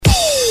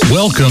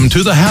Welcome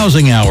to the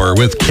Housing Hour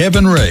with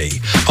Kevin Ray,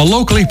 a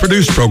locally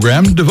produced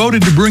program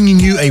devoted to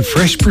bringing you a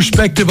fresh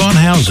perspective on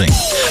housing,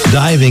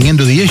 diving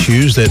into the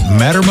issues that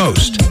matter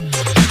most.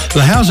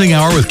 The Housing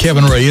Hour with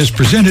Kevin Ray is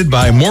presented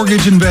by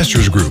Mortgage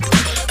Investors Group.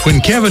 When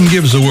Kevin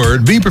gives the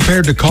word, be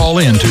prepared to call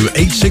in to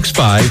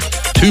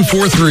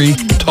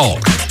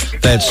 865-243-TALK.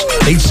 That's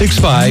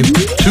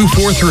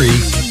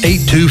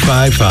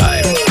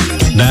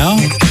 865-243-8255. Now,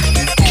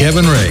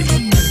 Kevin Ray.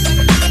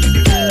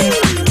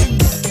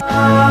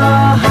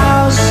 Our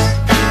house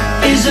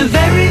is a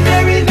very,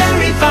 very,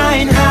 very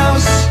fine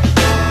house.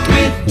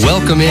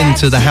 Welcome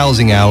into the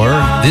Housing Hour.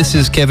 This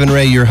is Kevin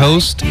Ray, your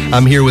host.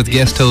 I'm here with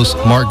guest host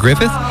Mark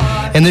Griffith,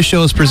 and this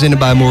show is presented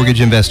by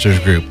Mortgage Investors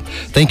Group.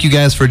 Thank you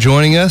guys for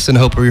joining us, and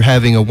hope you're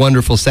having a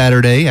wonderful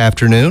Saturday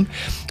afternoon.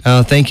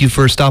 Thank you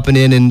for stopping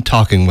in and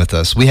talking with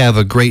us. We have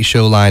a great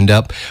show lined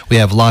up. We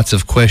have lots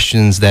of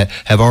questions that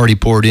have already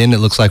poured in. It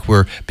looks like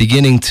we're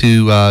beginning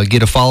to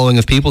get a following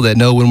of people that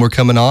know when we're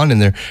coming on,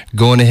 and they're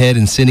going ahead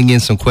and sending in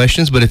some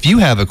questions. But if you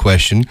have a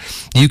question,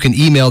 you can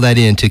email that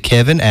in to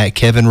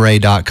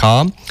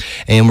kevin@kevinray.com,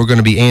 and we're going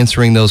to be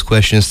answering those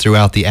questions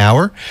throughout the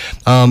hour.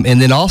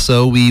 And then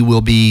also we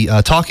will be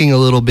talking a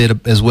little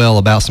bit as well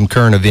about some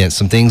current events,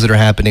 some things that are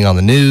happening in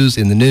the news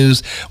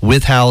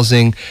with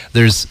housing.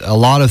 There's a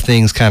lot of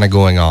things kind of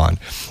going on.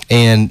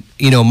 And,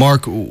 you know,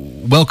 Mark,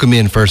 welcome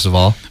in, first of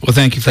all. Well,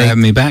 thank you for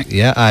having me back.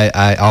 Yeah,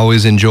 I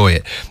always enjoy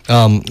it.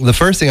 The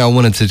first thing I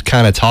wanted to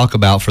kind of talk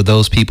about for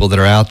those people that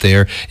are out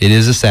there, it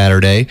is a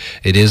Saturday.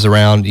 It is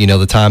around, you know,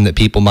 the time that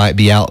people might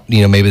be out,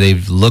 you know, maybe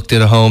they've looked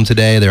at a home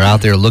today. They're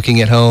out there looking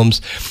at homes.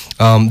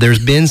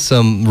 There's been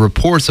some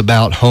reports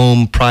about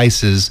home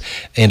prices,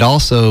 and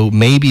also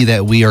maybe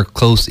that we are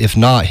close, if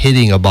not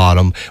hitting a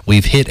bottom,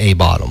 we've hit a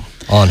bottom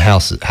on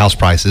house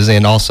prices,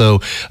 and also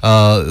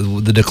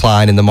the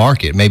decline in the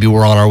market. Maybe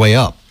we're on our way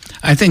up.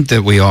 I think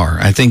that we are.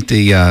 I think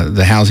the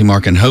housing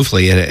market, and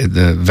hopefully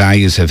the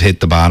values have hit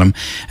the bottom,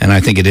 and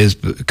I think it is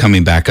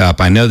coming back up.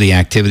 I know the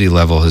activity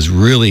level has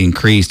really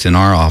increased in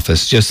our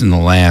office just in the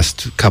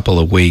last couple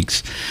of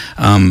weeks.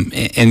 And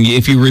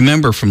if you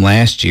remember from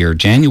last year,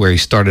 January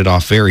started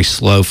off very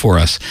slow for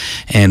us,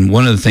 and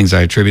one of the things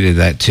I attributed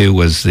that to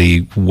was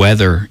the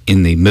weather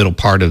in the middle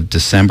part of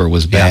December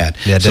was bad.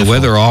 Yeah, so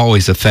weather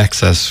always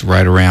affects us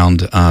right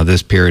around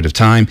this period of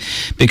time,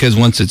 because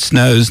once it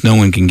snows, no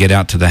one can get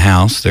out to the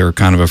house. They're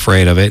kind of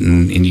afraid of it,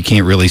 and you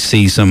can't really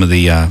see some of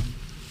the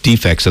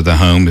defects of the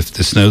home if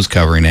the snow's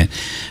covering it.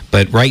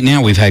 But right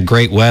now we've had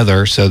great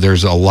weather, so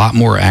there's a lot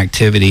more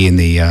activity, and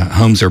the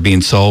homes are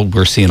being sold.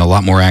 We're seeing a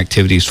lot more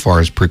activity as far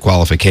as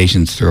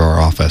pre-qualifications through our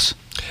office.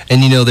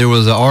 And, you know, there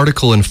was an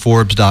article in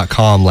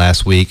Forbes.com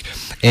last week,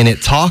 and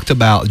it talked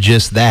about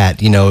just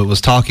that. You know, it was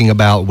talking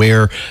about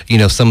where, you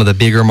know, some of the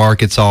bigger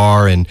markets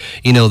are. And,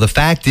 you know, the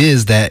fact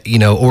is that, you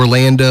know,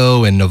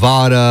 Orlando and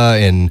Nevada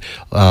and,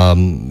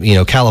 you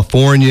know,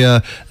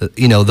 California,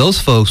 you know, those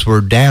folks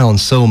were down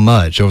so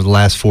much over the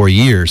last 4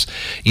 years.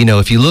 You know,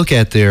 if you look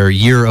at their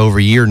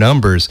year-over-year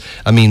numbers,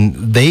 I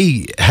mean,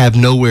 they have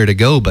nowhere to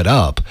go but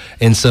up.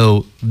 And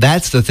so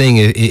that's the thing.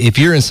 If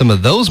you're in some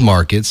of those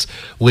markets,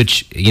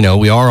 which, you know,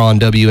 we are on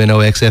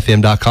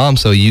WNOXFM.com,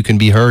 so you can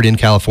be heard in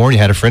California.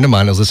 I had a friend of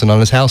mine that was listening on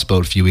his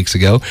houseboat a few weeks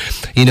ago.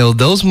 You know,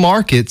 those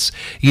markets,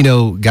 you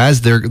know,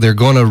 guys, they're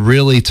going to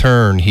really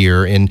turn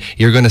here, and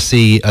you're going to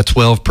see a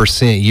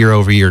 12%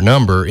 year-over-year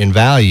number in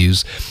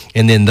values.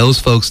 And then those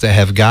folks that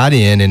have got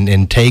in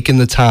and taken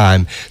the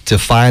time to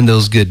find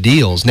those good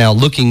deals. Now,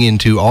 looking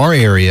into our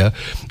area,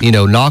 you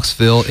know,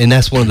 Knoxville, and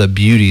that's one of the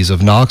beauties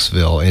of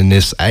Knoxville in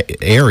this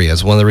area.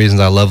 It's one of the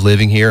reasons I love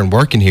living here and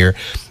working here,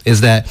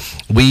 is that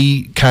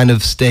we kind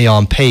of stay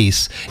on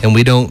pace, and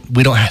we don't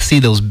see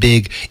those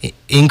big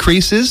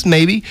increases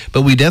maybe,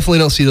 but we definitely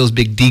don't see those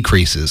big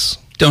decreases.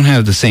 Don't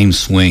have the same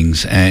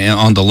swings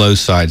on the low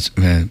sides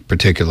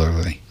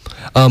particularly.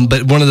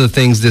 But one of the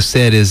things this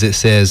said is, it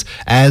says,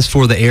 as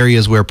for the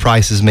areas where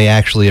prices may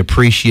actually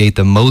appreciate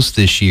the most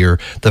this year,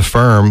 the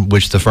firm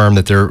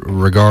that they're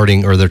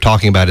regarding, or they're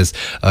talking about, is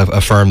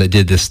a firm that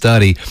did this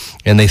study,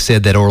 and they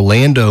said that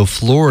Orlando,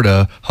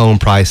 Florida home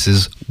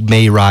prices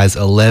may rise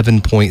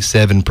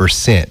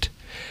 11.7%.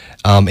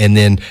 And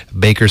then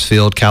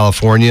Bakersfield,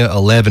 California,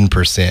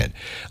 11%.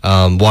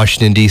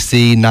 Washington,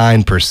 D.C.,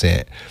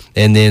 9%.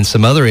 And then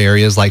some other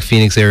areas like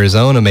Phoenix,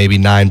 Arizona, maybe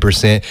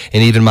 9%,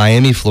 and even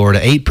Miami, Florida,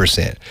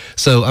 8%.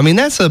 So, I mean,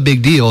 that's a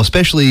big deal,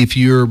 especially if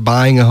you're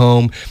buying a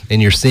home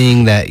and you're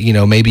seeing that, you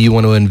know, maybe you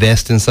want to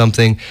invest in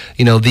something.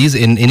 You know,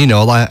 and you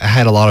know, I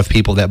had a lot of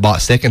people that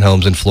bought second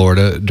homes in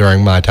Florida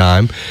during my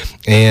time,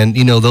 and,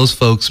 you know, those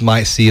folks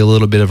might see a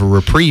little bit of a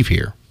reprieve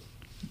here.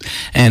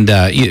 And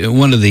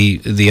one of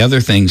the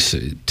other things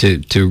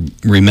to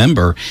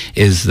remember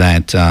is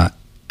that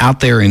out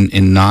there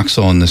in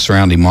Knoxville and the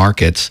surrounding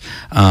markets,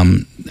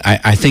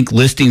 I think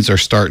listings are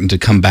starting to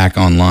come back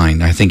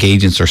online. I think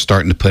agents are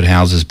starting to put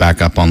houses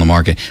back up on the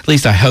market. At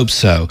least I hope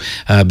so,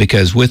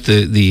 because with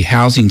the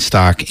housing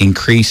stock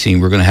increasing,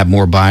 we're going to have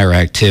more buyer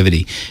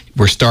activity.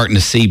 We're starting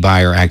to see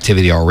buyer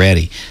activity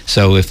already.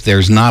 So if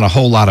there's not a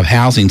whole lot of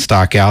housing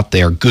stock out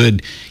there,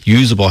 good,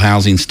 usable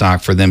housing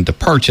stock for them to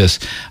purchase,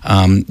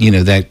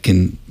 that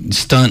can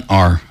stunt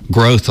our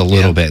growth a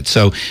little bit.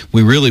 So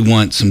we really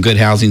want some good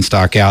housing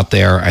stock out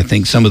there. I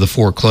think some of the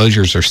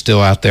foreclosures are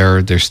still out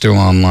there. They're still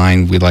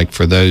online. We'd like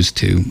for those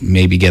to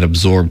maybe get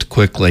absorbed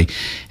quickly,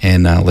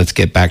 and let's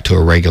get back to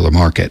a regular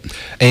market.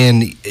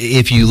 And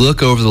if you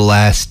look over the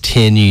last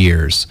 10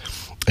 years,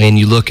 and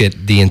you look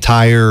at the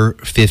entire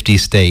 50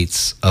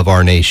 states of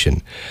our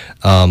nation,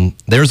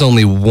 there's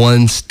only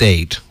one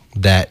state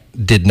that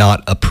did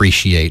not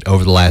appreciate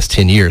over the last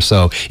 10 years.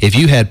 So if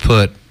you had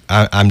put,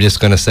 I'm just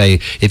going to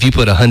say, if you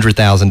put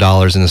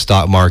 $100,000 in the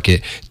stock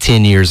market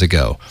 10 years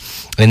ago,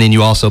 and then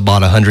you also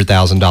bought a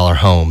 $100,000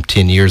 home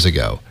 10 years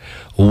ago,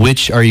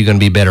 which are you going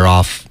to be better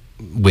off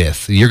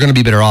with? You're going to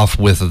be better off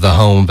with the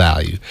home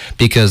value,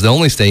 because the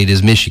only state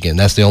is Michigan.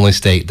 That's the only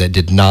state that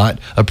did not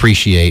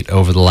appreciate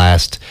over the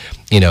last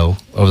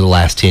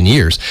 10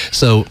 years.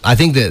 So I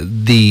think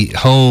that the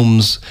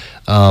home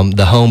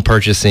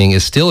purchasing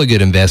is still a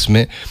good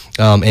investment.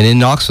 And in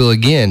Knoxville,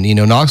 again,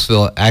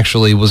 Knoxville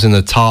actually was in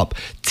the top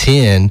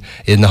 10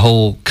 in the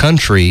whole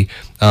country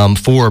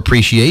for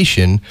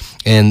appreciation,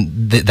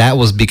 and that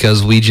was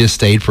because we just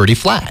stayed pretty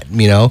flat,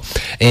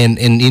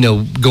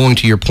 and going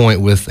to your point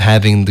with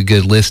having the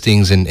good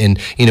listings, and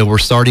we're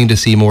starting to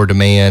see more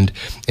demand,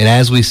 and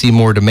as we see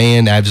more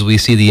demand, as we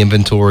see the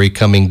inventory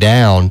coming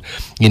down,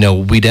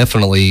 we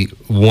definitely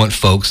want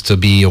folks to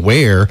be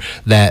aware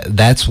that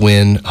that's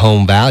when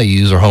home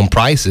values or home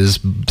prices,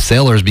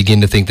 sellers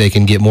begin to think they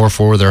can get more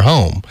for their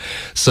home.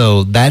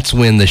 So that's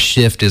when the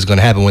shift is going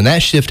to happen. When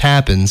that shift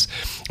happens,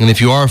 and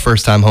if you are a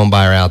first-time home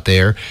buyer out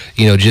there,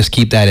 just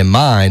keep that in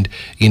mind.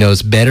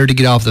 It's better to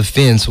get off the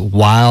fence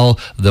while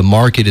the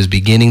market is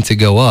beginning to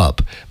go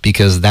up,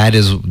 because that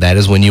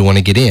is when you want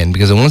to get in.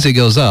 Because once it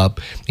goes up,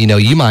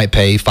 you might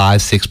pay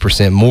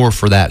 5-6% more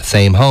for that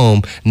same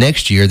home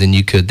next year than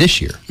you could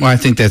this year. Well, I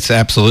think that's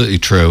absolutely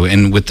true.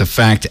 And with the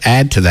fact,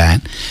 add to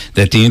that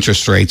the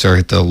interest rates are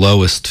at the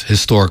lowest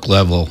historic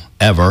level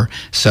ever.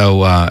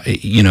 So, a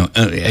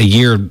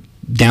year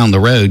down the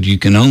road, you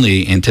can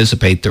only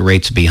anticipate the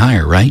rates to be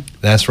higher, right?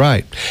 That's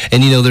right.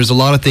 And, there's a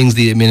lot of things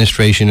the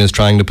administration is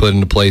trying to put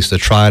into place to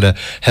try to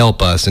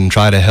help us and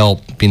try to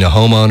help,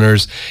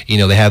 homeowners.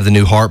 They have the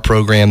new HARP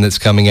program that's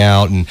coming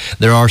out, and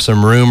there are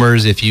some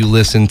rumors. If you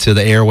listen to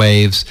the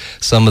airwaves,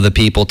 some of the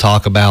people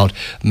talk about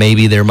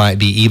maybe there might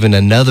be even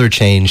another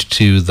change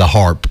to the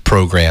HARP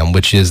program,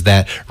 which is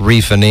that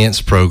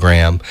refinance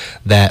program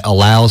that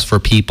allows for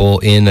people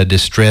in a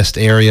distressed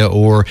area,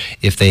 or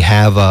if they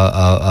have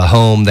a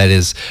home that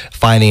is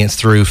financed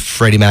through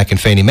Freddie Mac and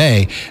Fannie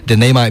Mae, then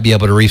they might be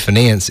able to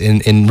refinance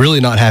and really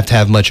not have to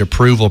have much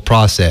approval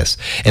process.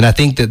 And I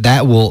think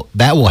that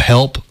will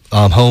help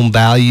home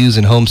values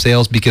and home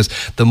sales, because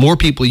the more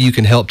people you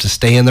can help to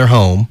stay in their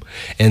home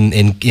and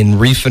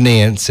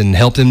refinance and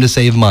help them to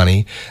save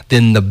money,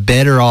 then the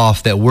better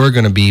off that we're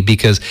going to be.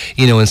 Because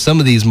in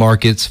some of these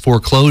markets,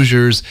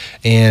 foreclosures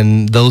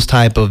and those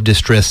type of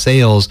distressed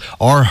sales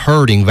are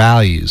hurting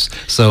values.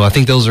 So I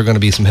think those are going to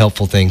be some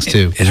helpful things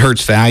too. It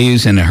hurts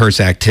values and it hurts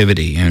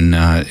activity, and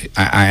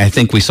I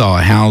think we saw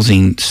a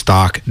housing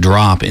stock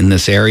drop in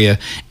this area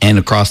and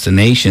across the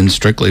nation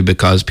strictly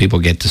because people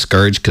get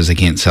discouraged because they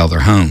can't sell their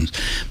homes.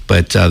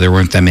 But there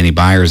weren't that many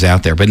buyers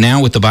out there. But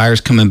now with the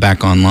buyers coming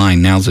back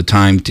online, now's the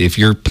time if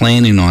you're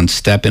planning on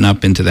stepping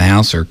up into the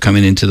house or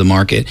coming into the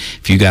market,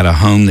 if you got a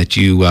home that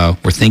you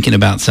were thinking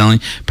about selling,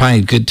 probably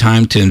a good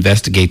time to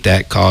investigate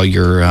that. Call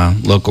your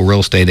local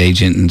real estate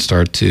agent and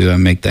start to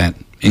make that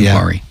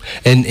inquiry. Yeah.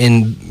 And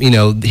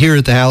here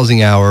at the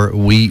Housing Hour,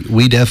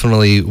 we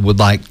definitely would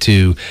like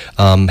to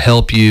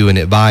help you and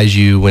advise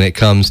you when it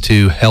comes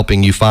to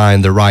helping you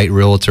find the right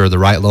realtor, the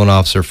right loan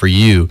officer for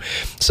you.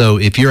 So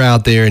if you're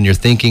out there and you're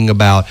thinking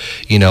about,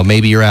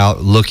 maybe you're out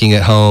looking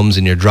at homes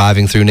and you're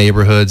driving through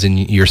neighborhoods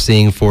and you're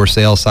seeing for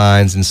sale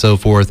signs and so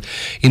forth,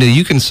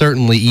 you can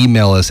certainly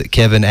email us at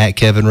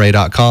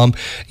kevin@kevinray.com,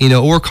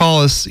 or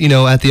call us,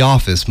 at the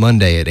office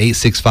Monday at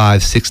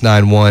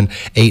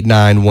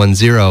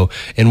 865-691-8910,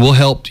 and we'll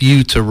help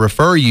you to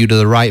refer you to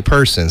the right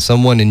person,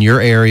 someone in your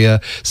area,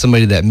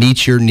 somebody that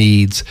meets your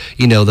needs.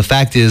 The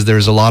fact is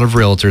there's a lot of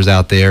realtors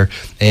out there,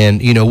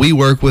 and, we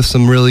work with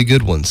some really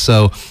good ones.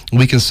 So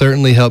we can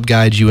certainly help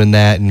guide you in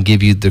that and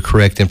give you the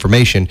correct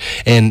information.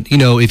 And,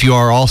 if you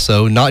are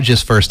also not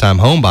just first-time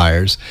home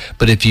buyers,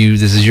 but if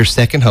this is your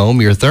second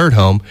home, your third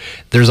home,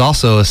 there's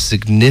also a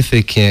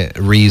significant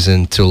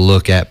reason to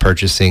look at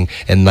purchasing,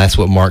 and that's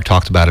what Mark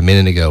talked about a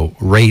minute ago.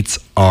 Rates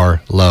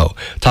are low.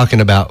 Talking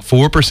about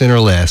 4% or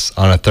less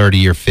on a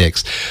 30-year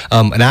fixed.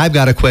 And I've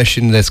got a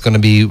question that's going to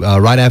be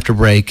right after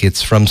break.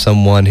 It's from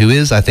someone who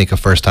is, I think, a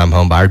first-time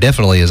home buyer,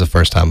 definitely is a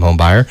first-time home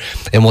buyer.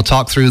 And we'll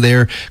talk through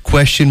their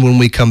question when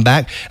we come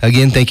back.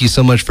 Again, thank you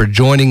so much for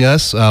joining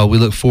us. We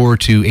look forward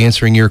to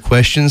answering your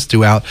questions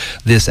throughout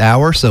this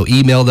hour. So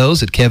email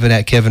those at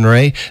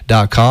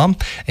kevin@kevinray.com.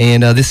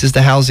 And this is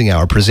the Housing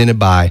Hour presented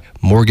by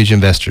Mortgage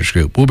Investors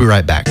Group. We'll be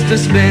right back. To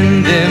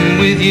spend them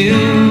with you.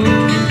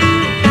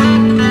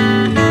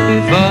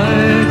 If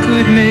I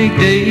could make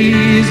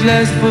days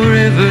last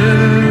forever,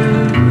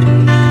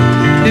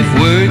 if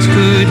words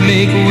could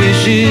make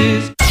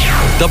wishes.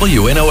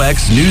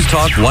 WNOX News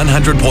Talk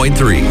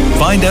 100.3.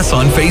 Find us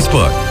on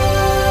Facebook.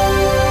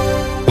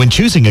 When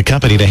choosing a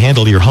company to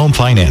handle your home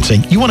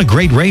financing, you want a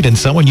great rate and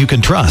someone you can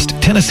trust.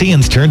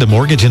 Tennesseans turn to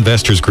Mortgage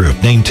Investors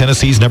Group, named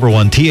Tennessee's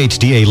 #1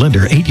 THDA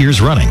lender 8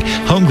 years running.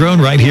 Homegrown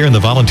right here in the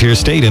Volunteer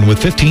State and with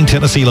 15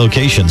 Tennessee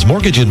locations,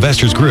 Mortgage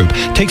Investors Group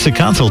takes a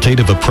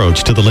consultative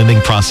approach to the lending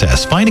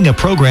process, finding a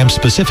program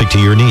specific to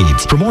your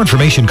needs. For more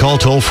information, call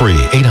toll-free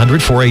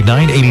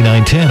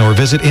 800-489-8910 or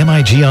visit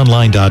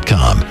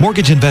migonline.com.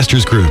 Mortgage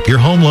Investors Group, your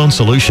home loan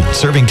solution,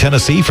 serving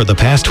Tennessee for the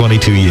past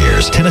 22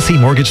 years. Tennessee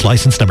Mortgage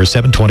License number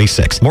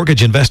 726.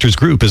 Mortgage Investors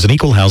Group is an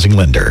equal housing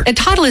lender. At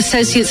Title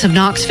Associates of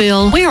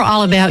Knoxville, we are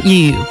all about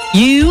you.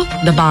 You,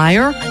 the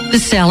buyer, the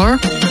seller,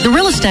 the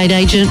real estate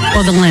agent,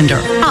 or the lender.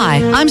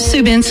 Hi, I'm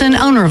Sue Benson,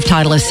 owner of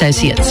Title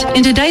Associates.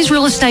 In today's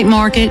real estate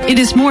market, it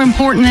is more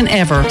important than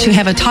ever to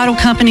have a title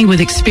company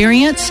with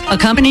experience, a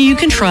company you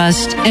can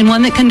trust, and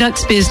one that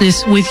conducts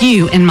business with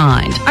you in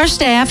mind. Our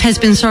staff has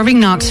been serving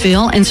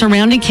Knoxville and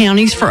surrounding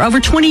counties for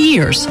over 20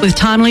 years with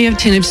timely,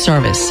 attentive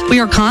service. We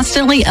are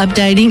constantly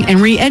updating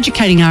and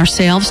re-educating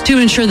ourselves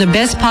to ensure the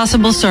best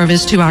possible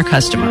service to our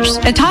customers.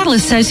 At Title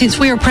Associates,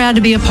 we are proud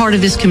to be a part of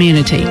this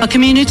community, a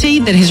community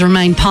that has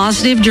remained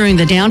positive during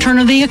the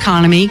downturn of the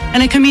economy,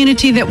 and a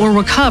community that will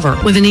recover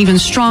with an even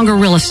stronger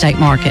real estate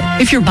market.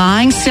 If you're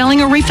buying,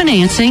 selling, or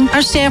refinancing,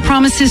 our staff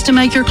promises to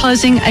make your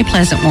closing a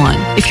pleasant one.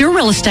 If you're a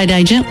real estate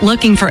agent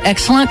looking for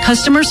excellent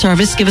customer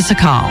service, give us a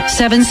call,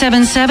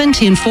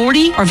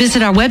 777-1040, or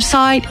visit our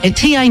website at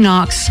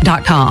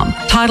tanox.com.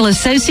 Title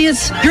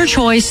Associates, your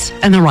choice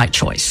and the right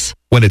choice.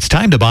 When it's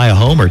time to buy a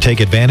home or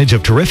take advantage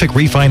of terrific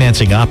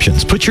refinancing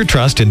options, put your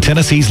trust in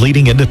Tennessee's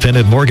leading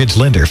independent mortgage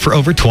lender for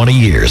over 20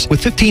 years. With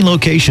 15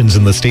 locations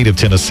in the state of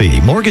Tennessee,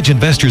 Mortgage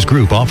Investors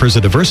Group offers a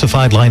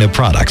diversified line of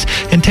products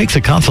and takes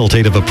a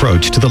consultative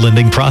approach to the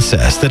lending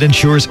process that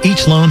ensures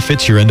each loan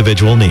fits your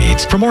individual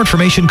needs. For more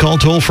information, call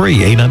toll-free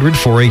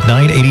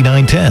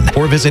 800-489-8910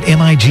 or visit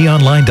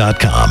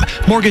migonline.com.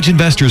 Mortgage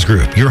Investors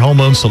Group, your home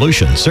loan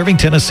solution, serving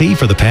Tennessee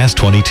for the past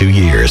 22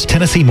 years.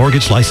 Tennessee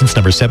Mortgage License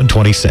number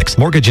 726.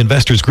 Mortgage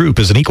Investors Group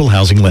is an equal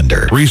housing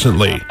lender.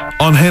 Recently,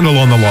 on Handle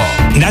on the Law.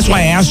 And that's why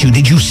I asked you,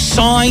 did you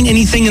sign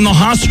anything in the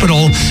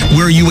hospital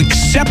where you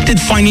accepted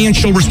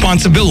financial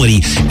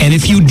responsibility? And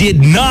if you did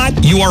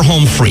not, you are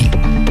home free.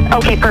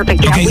 Okay,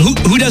 perfect. Yeah, okay,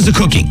 who does the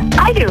cooking?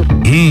 I do.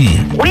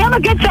 We have a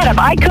good setup.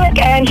 I cook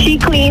and she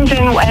cleans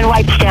and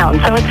wipes down.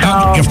 So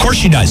it's of course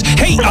she does.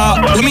 Hey,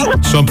 let me...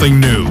 Something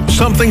new,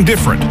 something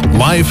different.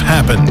 Life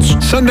happens.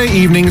 Sunday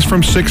evenings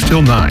from 6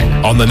 till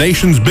 9 on the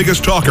nation's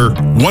biggest talker,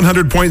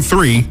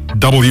 100.3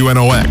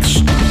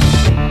 WNOX.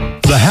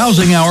 The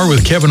Housing Hour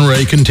with Kevin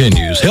Ray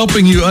continues,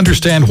 helping you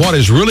understand what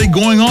is really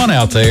going on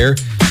out there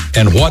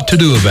and what to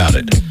do about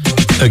it.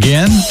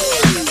 Again,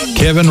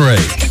 Kevin Ray.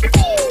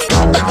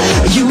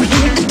 You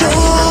hit the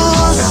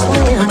door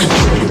slam,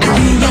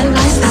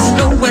 realize there's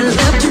nowhere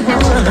left to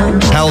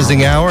run.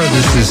 Housing Hour.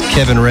 This is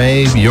Kevin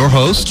Ray, your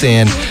host,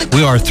 and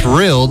we are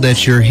thrilled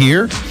that you're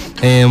here.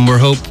 And we're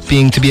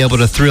hoping to be able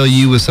to thrill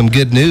you with some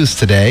good news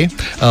today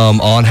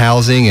on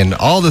housing and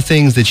all the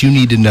things that you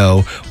need to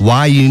know,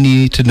 why you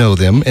need to know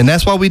them. And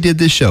that's why we did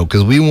this show,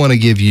 because we want to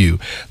give you,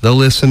 the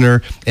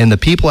listener, and the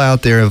people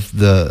out there of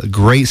the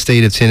great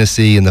state of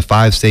Tennessee and the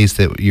 5 states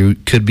that you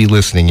could be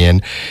listening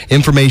in,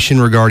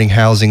 information regarding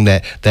housing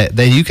that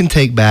you can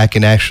take back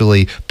and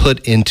actually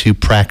put into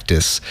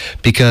practice.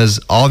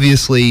 Because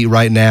obviously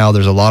right now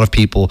there's a lot of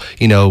people,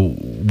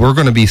 we're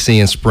going to be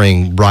seeing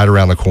spring right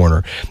around the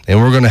corner, and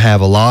we're going to have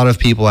a lot of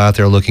people out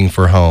there looking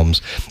for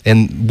homes.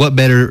 And what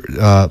better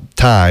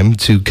time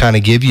to kind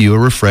of give you a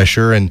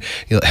refresher and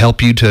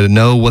help you to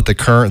know what the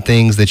current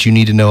things that you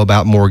need to know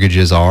about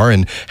mortgages are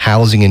and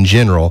housing in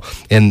general.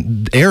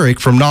 And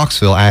Eric from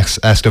Knoxville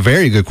asked a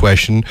very good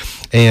question,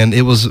 and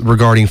it was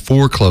regarding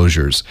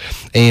foreclosures.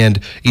 And,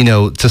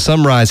 to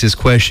summarize his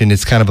question,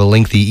 it's kind of a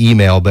lengthy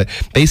email, but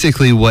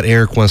basically what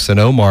Eric wants to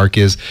know, Mark,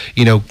 is,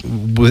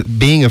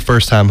 being a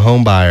first-time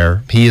home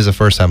buyer, he is a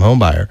first-time home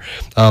buyer,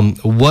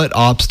 what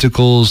obstacles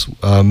obstacles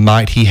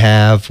might he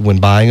have when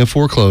buying a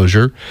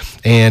foreclosure,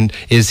 and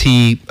is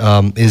he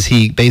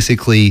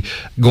basically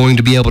going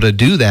to be able to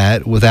do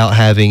that without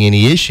having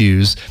any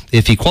issues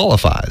if he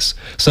qualifies?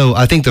 So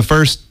I think the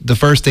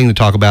first thing to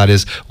talk about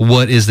is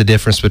what is the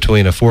difference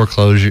between a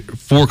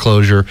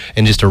foreclosure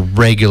and just a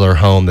regular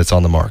home that's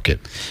on the market?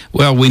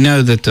 Well, we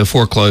know that the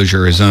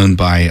foreclosure is owned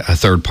by a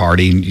third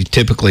party,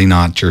 typically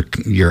not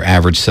your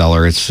average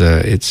seller.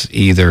 It's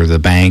either the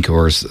bank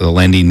or a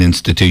lending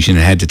institution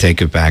that had to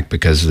take it back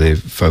because the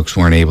folks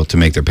weren't able to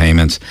make their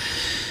payments.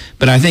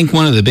 But I think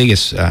one of the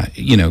biggest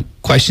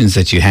questions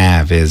that you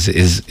have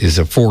is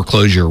a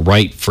foreclosure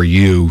right for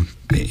you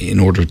in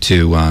order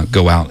to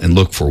go out and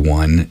look for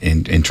one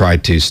and try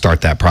to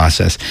start that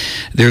process.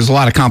 There's a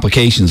lot of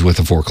complications with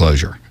a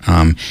foreclosure.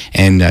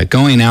 And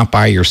going out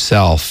by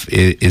yourself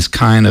is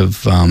kind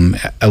of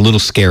a little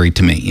scary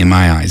to me in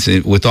my eyes.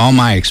 With all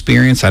my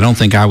experience, I don't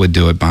think I would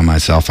do it by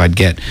myself. I'd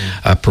get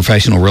a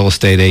professional real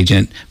estate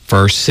agent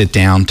first, sit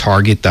down,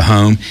 target the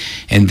home,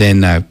 and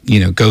then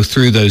go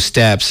through those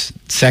steps.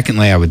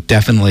 Secondly, I would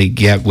definitely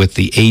get with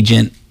the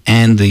agent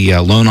and the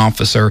loan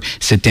officer,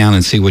 sit down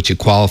and see what you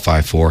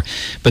qualify for.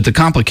 But the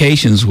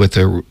complications with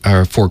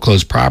a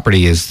foreclosed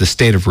property is the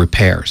state of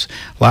repairs.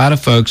 A lot of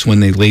folks,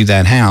 when they leave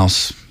that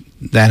house,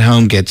 that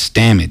home gets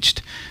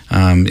damaged.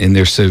 And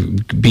there's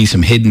be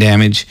some hidden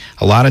damage.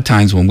 A lot of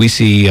times when we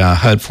see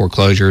HUD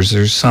foreclosures,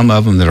 there's some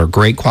of them that are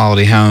great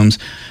quality homes.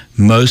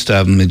 Most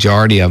of them,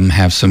 majority of them,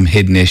 have some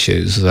hidden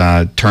issues,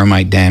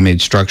 termite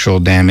damage, structural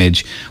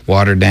damage,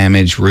 water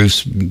damage,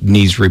 roofs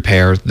needs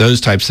repair, those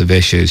types of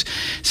issues.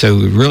 So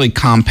it really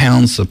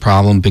compounds the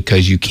problem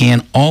because you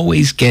can't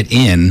always get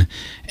in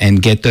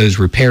and get those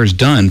repairs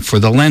done for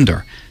the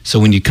lender. So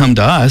when you come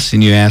to us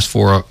and you ask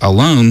for a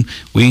loan,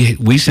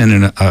 we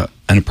send an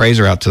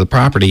appraiser out to the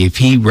property. If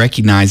he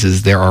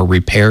recognizes there are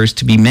repairs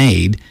to be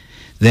made,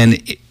 then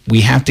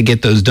we have to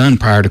get those done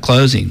prior to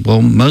closing.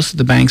 Well, most of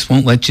the banks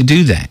won't let you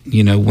do that.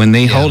 When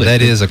they hold it,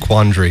 that is a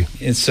quandary.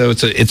 It's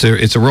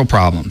a real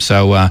problem.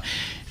 So a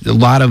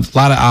lot of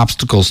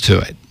obstacles to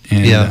it.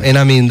 And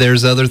I mean,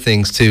 there's other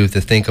things too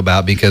to think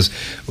about because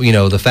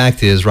the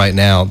fact is right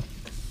now,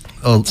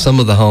 some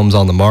of the homes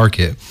on the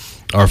market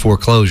are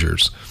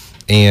foreclosures,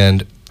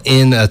 and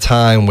in a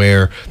time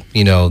where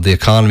the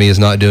economy is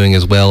not doing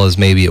as well as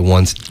maybe it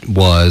once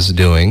was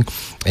doing,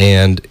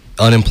 and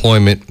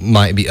unemployment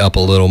might be up a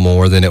little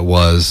more than it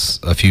was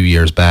a few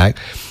years back.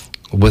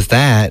 With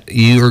that,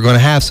 you are going to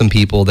have some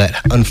people that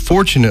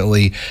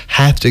unfortunately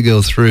have to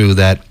go through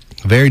that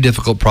very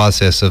difficult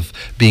process of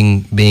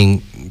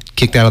being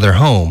kicked out of their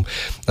home.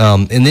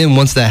 And then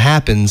once that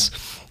happens,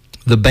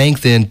 the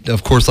bank then,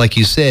 of course, like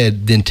you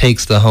said, then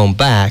takes the home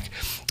back.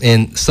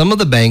 And some of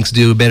the banks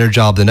do a better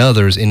job than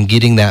others in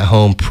getting that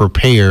home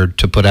prepared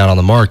to put out on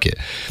the market.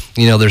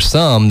 There's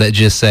some that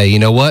just say, you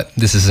know what,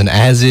 this is an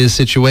as-is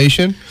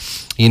situation.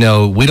 We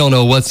don't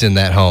know what's in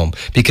that home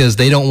because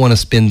they don't want to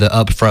spend the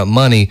upfront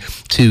money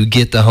to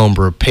get the home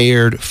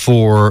prepared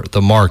for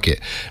the market.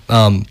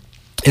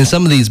 In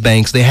some of these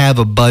banks, they have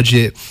a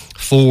budget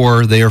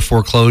for their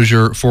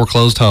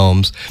foreclosed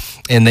homes,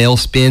 and they'll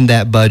spend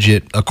that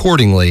budget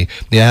accordingly.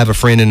 I have a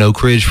friend in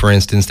Oak Ridge, for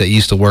instance, that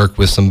used to work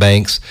with some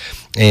banks,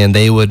 and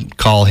they would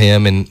call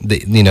him and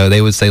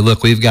they would say,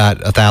 look, we've got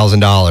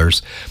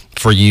 $1,000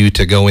 for you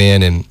to go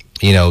in and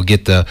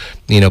get the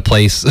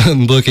place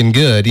looking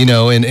good, and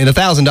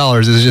 $1,000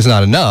 is just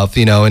not enough,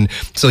 and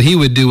so he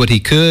would do what he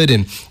could,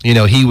 and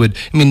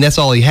that's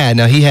all he had.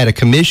 Now he had a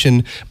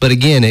commission, but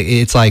again,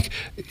 it's like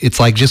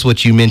just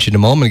what you mentioned a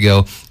moment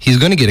ago. He's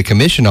going to get a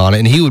commission on it,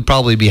 and he would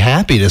probably be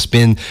happy to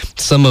spend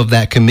some of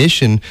that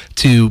commission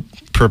to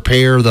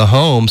prepare the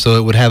home so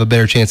it would have a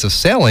better chance of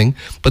selling.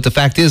 But the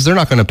fact is, they're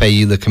not going to pay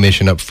you the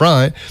commission up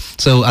front.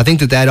 So I think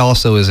that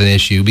also is an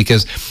issue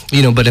because,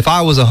 but if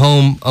I was a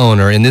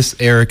homeowner, and this,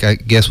 Eric, I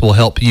guess will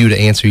help you to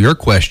answer your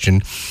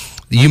question,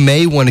 you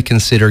may want to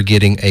consider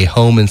getting a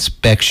home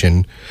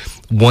inspection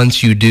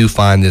once you do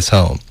find this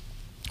home.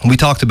 We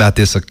talked about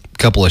this a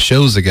couple of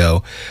shows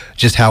ago,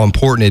 just how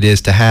important it is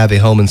to have a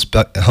home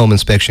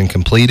inspection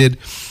completed.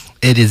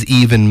 It is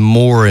even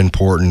more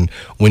important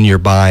when you're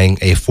buying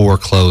a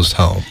foreclosed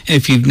home.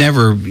 If you've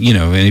never,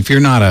 and if you're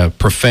not a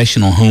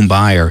professional home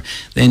buyer,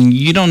 then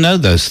you don't know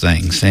those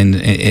things. And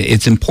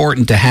it's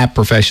important to have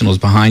professionals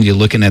behind you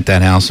looking at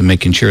that house and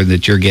making sure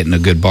that you're getting a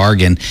good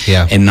bargain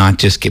and not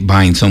just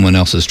buying someone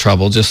else's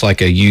trouble, just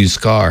like a used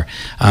car.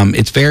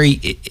 It's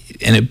very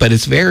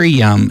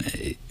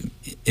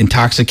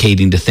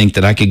intoxicating to think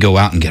that I could go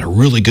out and get a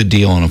really good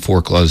deal on a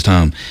foreclosed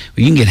home.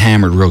 Well, you can get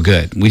hammered real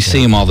good. We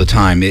see them all the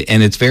time,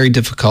 and it's very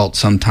difficult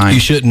sometimes.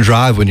 You shouldn't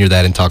drive when you're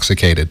that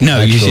intoxicated.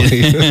 No, you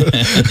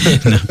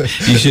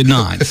should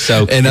not.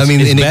 So, and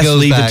it's best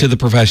leave it to the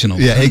professionals.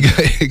 Yeah,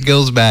 it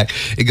goes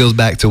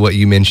back to what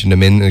you mentioned a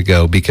minute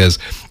ago, because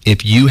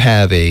if you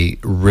have a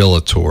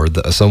realtor,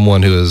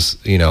 someone who is,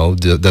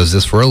 does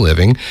this for a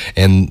living,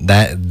 and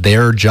that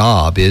their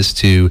job is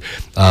to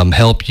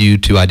help you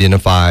to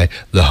identify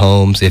the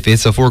homes. If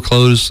it's a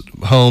foreclosed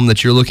home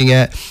that you're looking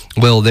at,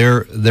 well,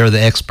 they're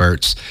the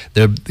experts.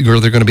 They're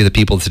going to be the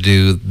people to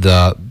do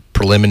the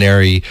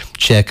preliminary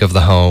check of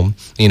the home,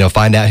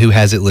 find out who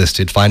has it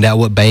listed, find out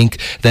what bank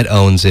that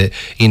owns it.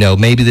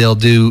 Maybe they'll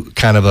do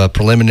kind of a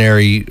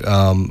preliminary,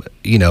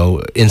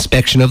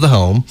 inspection of the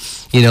home.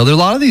 There are a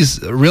lot of these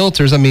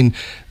realtors,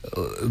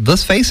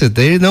 let's face it,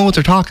 they know what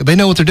they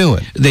know what they're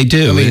doing. They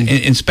do, and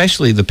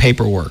especially the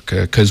paperwork,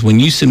 because when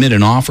you submit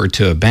an offer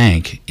to a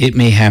bank, it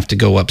may have to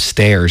go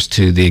upstairs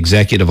to the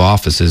executive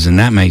offices, and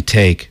that may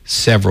take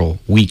several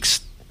weeks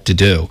to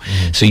do.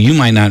 So you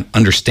might not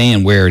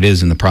understand where it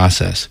is in the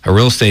process. A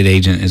real estate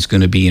agent is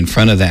going to be in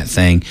front of that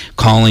thing,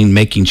 calling,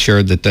 making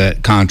sure that the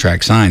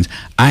contract signs.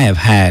 I have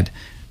had,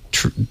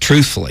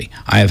 truthfully,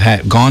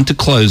 gone to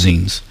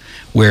closings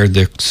where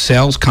the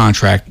sales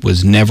contract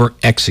was never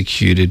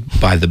executed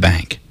by the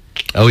bank.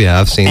 Oh, yeah,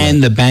 I've seen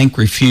And that. the bank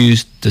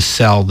refused to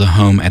sell the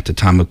home at the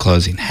time of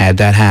closing. Had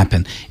that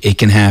happen, it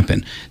can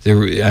happen.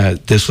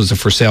 This was a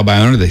for sale by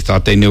owner. They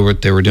thought they knew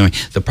what they were doing.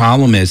 The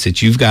problem is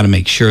that you've got to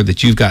make sure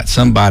that you've got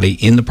somebody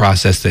in the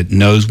process that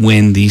knows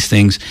when these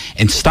things,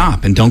 and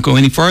stop and don't go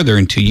any further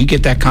until you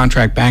get that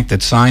contract back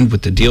that's signed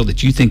with the deal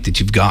that you think that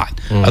you've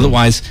got.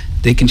 Otherwise,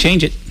 they can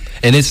change it.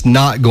 And it's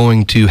not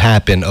going to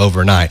happen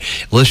overnight.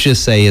 Let's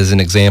just say, as an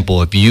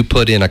example, if you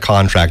put in a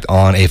contract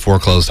on a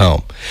foreclosed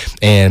home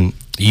and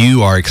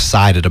you are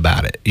excited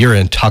about it, you're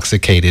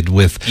intoxicated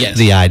with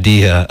the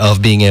idea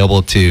of being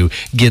able to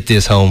get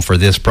this home for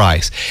this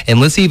price. And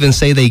let's even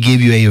say they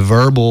give you a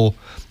verbal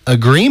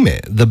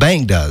agreement, the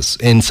bank does.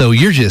 And so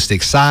you're just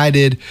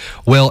excited.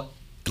 Well,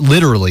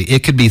 literally,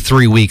 it could be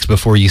 3 weeks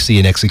before you see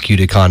an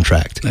executed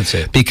contract. That's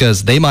it.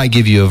 Because they might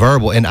give you a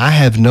verbal, and I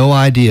have no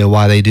idea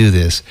why they do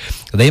this.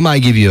 They might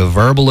give you a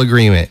verbal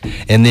agreement,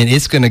 and then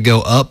it's going to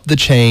go up the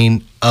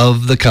chain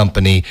of the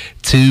company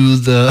to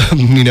the,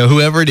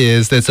 whoever it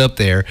is that's up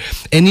there.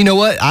 And you know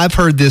what? I've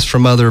heard this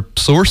from other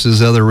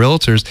sources, other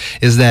realtors,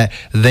 is that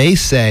they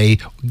say,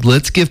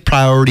 let's give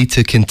priority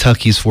to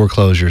Kentucky's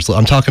foreclosures.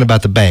 I'm talking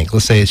about the bank.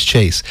 Let's say it's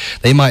Chase.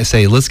 They might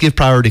say, let's give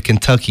priority to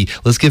Kentucky.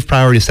 Let's give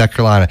priority to South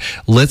Carolina.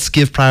 Let's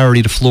give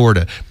priority to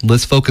Florida.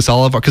 Let's focus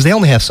all of our, because they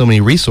only have so many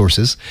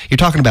resources. You're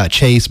talking about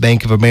Chase,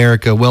 Bank of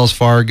America, Wells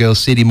Fargo,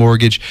 City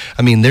Mortgage.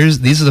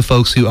 These are the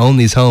folks who own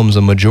these homes,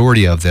 a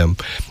majority of them,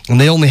 and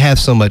they only have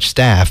so much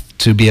staff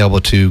to be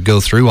able to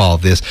go through all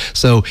of this.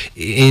 So,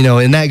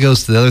 and that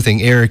goes to the other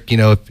thing, Eric,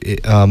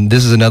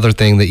 this is another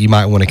thing that you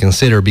might want to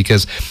consider,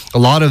 because a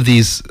lot of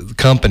these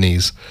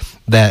companies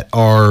that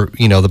are,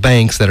 the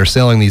banks that are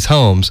selling these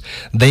homes,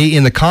 they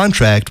in the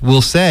contract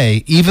will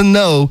say, even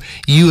though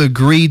you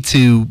agreed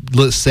to,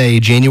 let's say,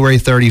 January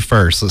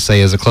 31st, let's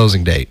say as a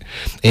closing date,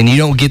 and you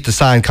don't get the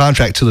signed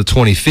contract till the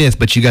 25th,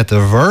 but you got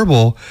the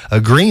verbal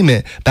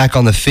agreement back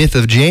on the 5th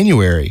of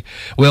January.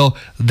 Well,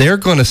 they're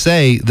going to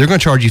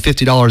charge you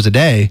 $50 a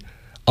day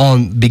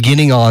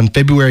beginning on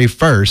February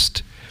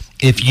 1st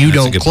if you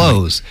don't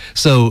close.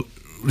 So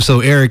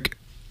Eric,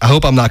 I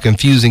hope I'm not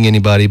confusing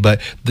anybody, but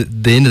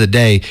the end of the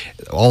day,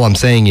 all I'm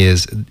saying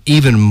is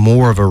even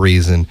more of a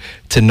reason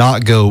to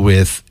not go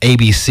with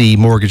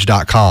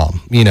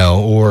abcmortgage.com,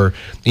 or,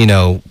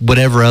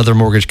 whatever other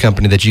mortgage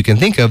company that you can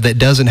think of that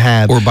doesn't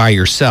have. Or by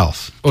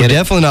yourself. Or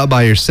definitely not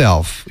by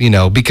yourself,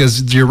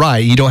 because you're right.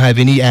 You don't have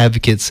any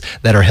advocates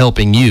that are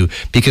helping you.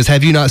 Because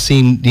have you not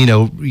seen,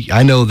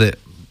 I know that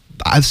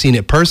I've seen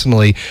it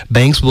personally,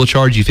 banks will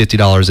charge you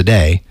 $50 a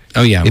day.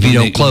 Oh, yeah. If you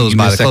don't close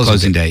by the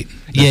closing date.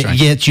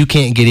 Yet you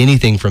can't get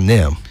anything from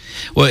them.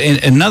 Well,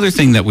 and another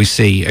thing that we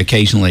see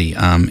occasionally,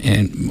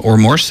 or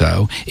more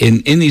so,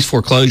 in these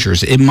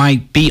foreclosures, it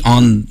might be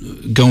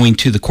on going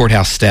to the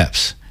courthouse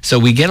steps. So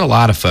we get a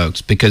lot of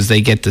folks because they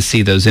get to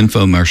see those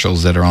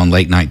infomercials that are on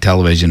late night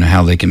television and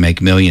how they can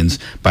make millions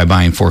by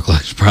buying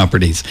foreclosed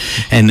properties.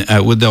 And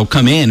they'll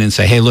come in and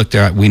say, hey, look,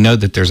 we know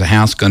that there's a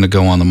house going to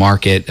go on the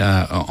market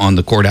on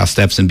the courthouse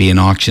steps and being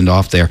auctioned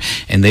off there,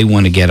 and they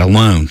want to get a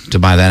loan to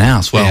buy that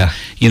house. Well,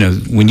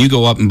 when you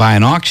go up and buy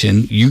an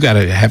auction, you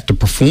have to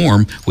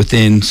perform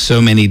within so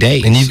many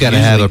days. And you've got to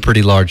have a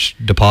pretty large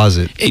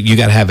deposit. You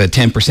got to have a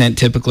 10%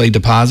 typically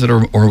deposit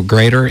or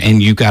greater,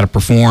 and you got to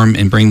perform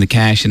and bring the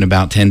cash in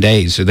about 10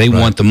 days. So they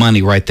want the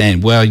money right then.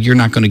 Well, you're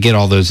not going to get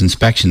all those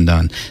inspections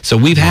done. So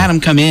we've had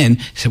them come in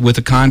with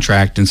a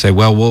contract and say,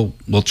 well,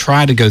 we'll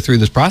try to go through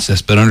this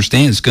process, but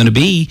understand it's going to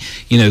be,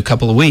 a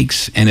couple of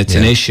weeks, and it's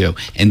an issue.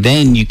 And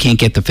then you can't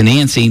get the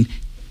financing,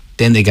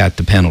 then they got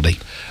the penalty.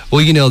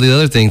 Well, the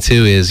other thing,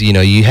 too, is,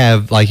 you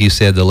have, like you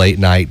said, the late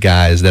night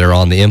guys that are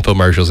on the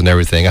infomercials and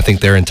everything. I think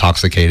they're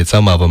intoxicated,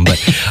 some of them. But,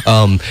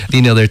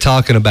 they're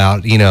talking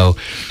about,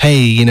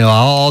 hey,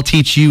 I'll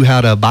teach you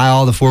how to buy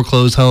all the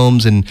foreclosed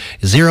homes and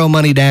zero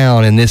money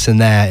down and this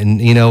and that.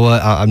 And you know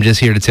what? I'm just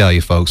here to tell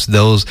you, folks,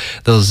 those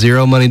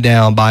zero money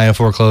down buying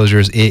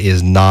foreclosures, it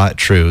is not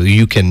true.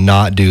 You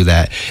cannot do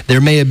that.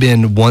 There may have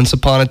been once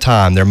upon a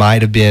time, there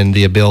might have been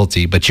the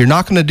ability, but you're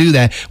not going to do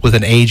that with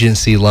an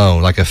agency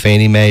loan like a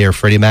Fannie Mae or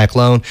Freddie Mac Mac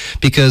loan,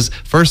 because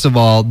first of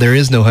all, there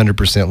is no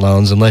 100%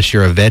 loans unless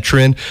you're a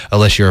veteran,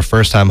 unless you're a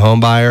first-time home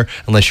buyer,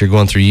 unless you're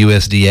going through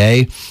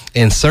USDA.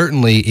 And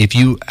certainly if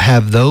you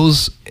have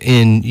those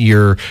in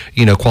your,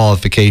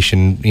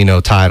 qualification,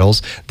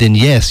 titles, then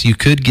yes, you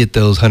could get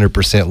those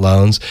 100%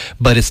 loans,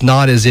 but it's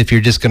not as if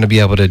you're just going to be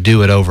able to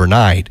do it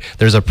overnight.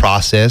 There's a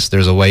process,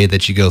 there's a way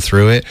that you go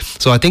through it.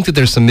 So I think that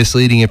there's some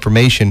misleading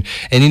information,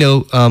 and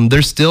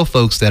there's still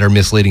folks that are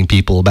misleading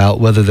people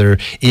about whether there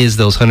is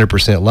those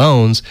 100%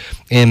 loans.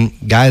 And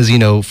guys,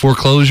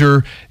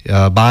 foreclosure,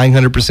 buying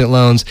 100%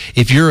 loans,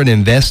 if you're an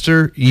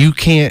investor, you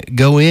can't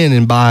go in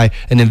and buy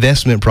an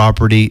investment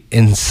property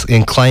and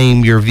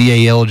claim your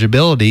VA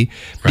eligibility,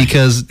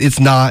 because it's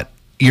not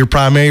your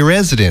primary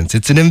residence.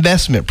 It's an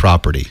investment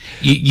property.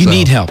 You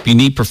need help. You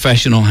need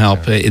professional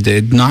help.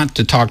 Not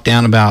to talk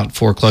down about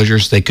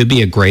foreclosures. They could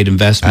be a great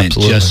investment.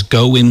 Absolutely. Just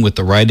go in with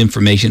the right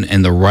information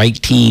and the right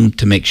team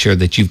to make sure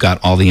that you've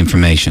got all the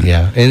information.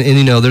 Yeah,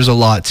 and there's a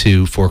lot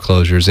to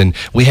foreclosures. And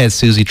we had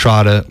Susie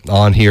Trotta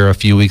on here a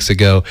few weeks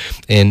ago,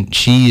 and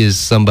she is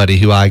somebody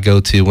who I go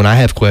to when I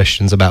have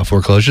questions about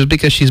foreclosures,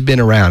 because she's been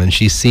around and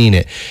she's seen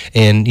it.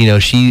 And,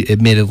 she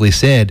admittedly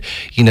said,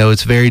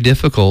 it's very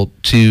difficult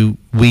to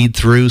weed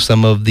through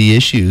some of the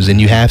issues,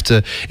 and you have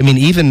to,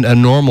 even a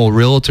normal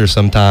realtor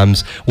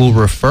sometimes will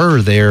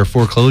refer their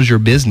foreclosure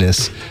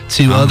business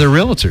to other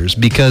realtors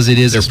because it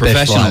is a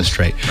specialized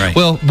trait. Right.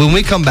 Well, when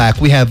we come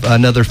back, we have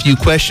another few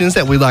questions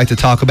that we'd like to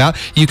talk about.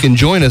 You can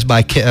join us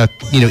by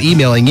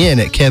emailing in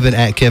at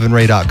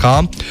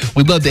kevin@kevinray.com.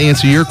 We'd love to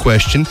answer your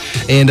question.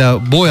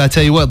 And boy, I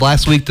tell you what,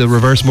 last week the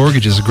reverse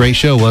mortgage is a great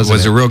show, wasn't it?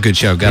 Was a real good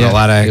show. Got a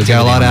lot of activity.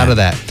 Got a lot out of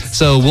that.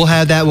 So we'll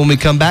have that when we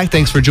come back.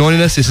 Thanks for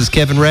joining us. This is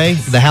Kevin Ray,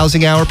 the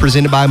Housing Hour,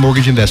 presented by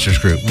Mortgage Investors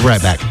Group. We'll be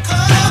right back.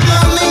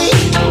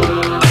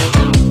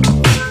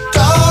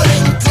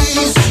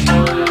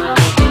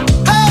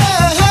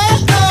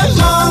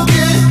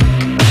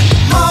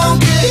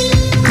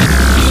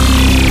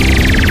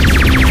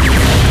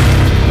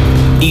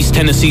 East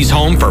Tennessee's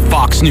home for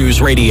Fox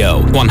News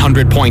Radio,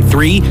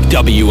 100.3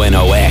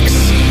 WNOX.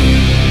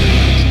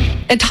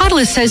 At Title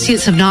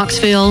Associates of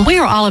Knoxville, we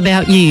are all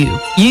about you.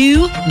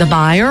 You, the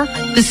buyer,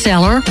 the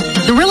seller,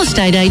 the real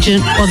estate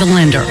agent, or the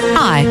lender.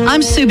 Hi,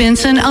 I'm Sue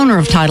Benson, owner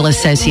of Title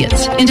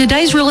Associates. In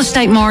today's real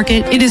estate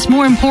market, it is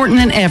more important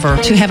than ever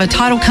to have a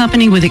title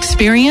company with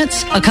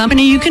experience, a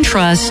company you can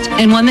trust,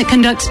 and one that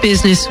conducts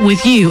business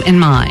with you in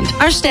mind.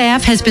 Our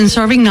staff has been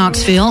serving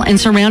Knoxville and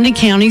surrounding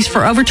counties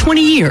for over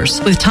 20 years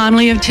with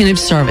timely, attentive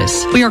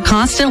service. We are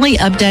constantly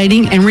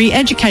updating and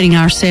re-educating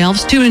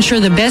ourselves to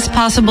ensure the best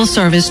possible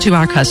service to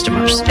our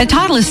customers. At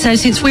Title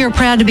Associates, we are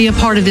proud to be a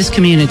part of this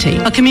community,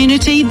 a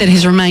community that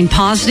has remained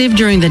positive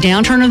during the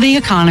downturn of the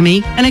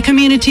economy, and a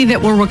community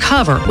that will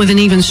recover with an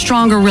even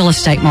stronger real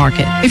estate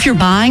market. If you're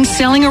buying,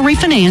 selling, or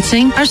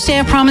refinancing, our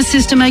staff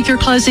promises to make your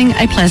closing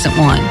a pleasant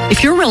one.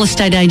 If you're a real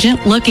estate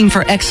agent looking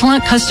for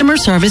excellent customer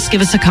service,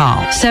 give us a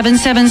call,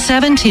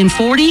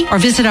 777-1040, or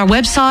visit our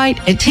website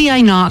at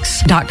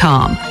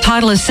tanox.com.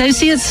 Title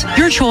Associates,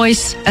 your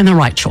choice and the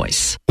right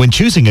choice. When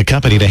choosing a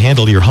company to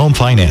handle your home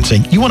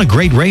financing, you want a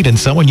great rate and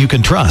someone you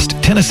can trust.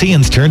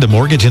 Tennesseans turn to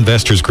Mortgage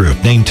Investors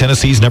Group, named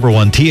Tennessee's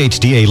 #1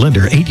 THDA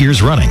lender 8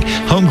 years running.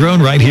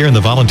 Homegrown right here in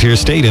the Volunteer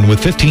State and with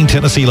 15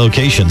 Tennessee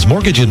locations,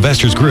 Mortgage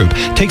Investors Group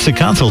takes a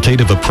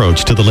consultative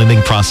approach to the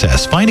lending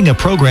process, finding a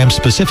program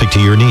specific to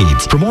your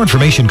needs. For more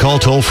information, call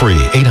toll-free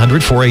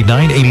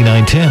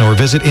 800-489-8910 or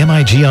visit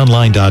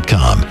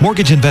migonline.com.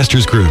 Mortgage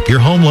Investors Group, your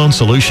home loan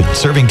solution,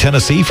 serving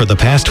Tennessee for the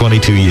past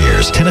 22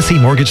 years. Tennessee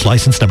Mortgage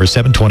License number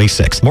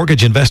 726.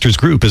 Mortgage Investors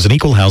Group is an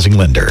equal housing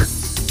lender.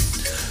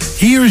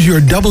 Here's your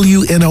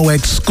WNO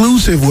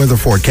exclusive weather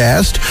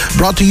forecast,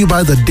 brought to you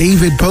by the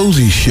David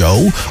Posey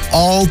Show,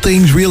 all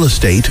things real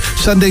estate,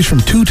 Sundays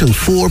from 2 till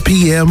 4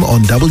 p.m.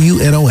 on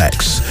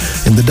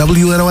WNOX. In the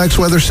WNOX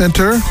Weather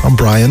Center, I'm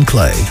Brian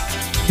Clay.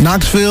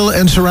 Knoxville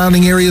and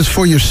surrounding areas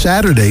for your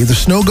Saturday. The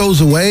snow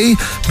goes away,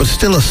 but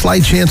still a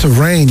slight chance of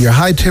rain. Your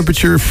high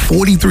temperature,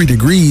 43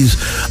 degrees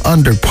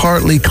under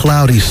partly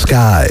cloudy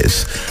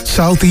skies.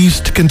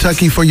 Southeast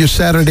Kentucky for your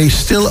Saturday,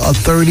 still a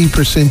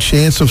 30%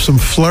 chance of some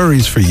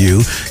flurries for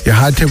you. Your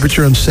high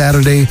temperature on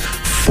Saturday,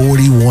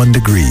 41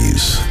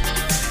 degrees.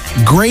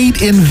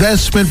 Great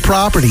investment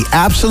property,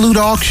 Absolute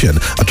Auction,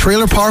 a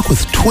trailer park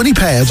with 20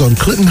 pads on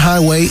Clinton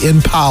Highway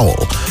in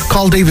Powell.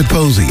 Call David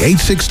Posey,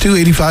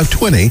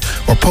 862-8520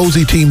 or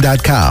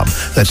poseyteam.com.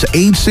 That's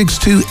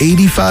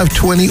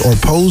 862-8520 or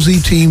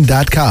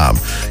poseyteam.com.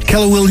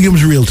 Keller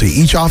Williams Realty,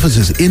 each office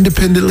is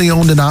independently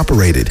owned and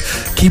operated.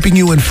 Keeping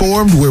you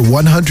informed, we're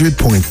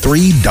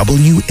 100.3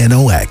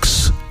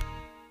 WNOX.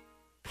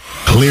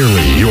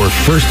 Clearly your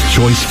first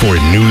choice for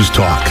news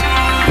talk.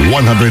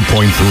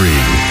 100.3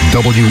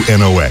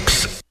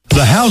 WNOX.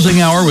 The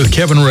Housing Hour with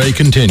Kevin Ray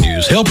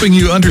continues, helping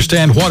you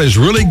understand what is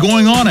really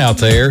going on out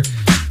there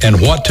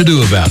and what to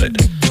do about it.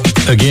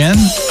 Again,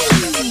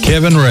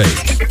 Kevin Ray.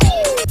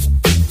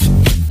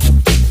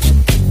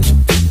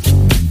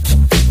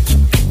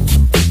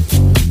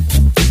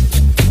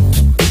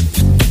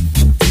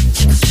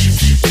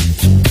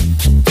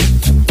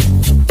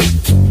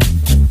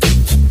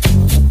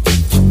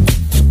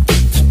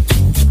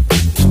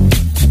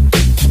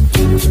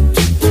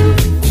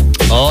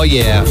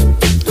 yeah.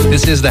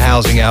 This is the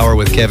Housing Hour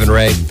with Kevin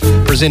Ray,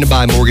 presented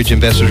by Mortgage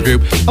Investors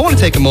Group. I want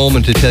to take a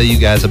moment to tell you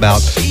guys about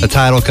a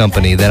title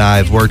company that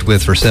I've worked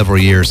with for several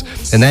years,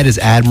 and that is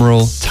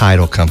Admiral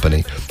Title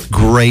Company.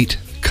 Great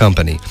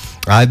company.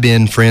 I've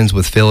been friends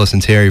with Phyllis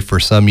and Terry for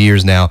some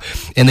years now,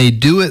 and they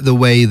do it the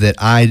way that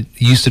I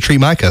used to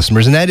treat my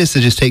customers, and that is to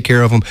just take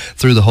care of them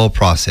through the whole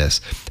process,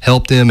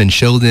 help them and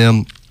show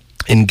them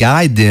and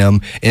guide them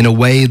in a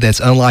way that's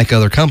unlike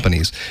other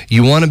companies.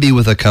 You want to be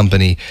with a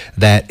company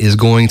that is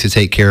going to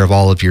take care of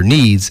all of your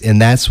needs,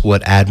 and that's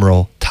what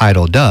Admiral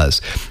Title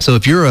does. So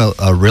if you're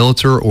a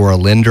realtor or a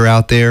lender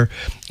out there,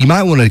 you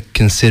might want to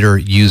consider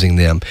using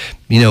them.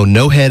 You know,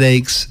 no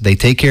headaches. They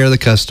take care of the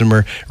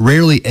customer.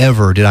 Rarely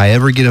ever did I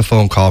ever get a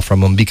phone call from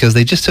them because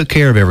they just took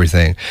care of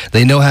everything.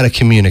 They know how to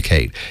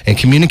communicate. And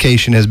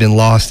communication has been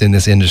lost in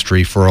this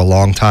industry for a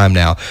long time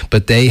now,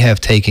 but they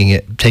have taken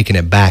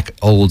it back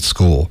old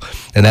school.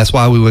 And that's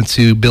why we went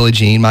to Billie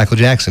Jean, Michael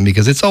Jackson,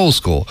 because it's old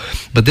school.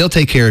 But they'll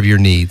take care of your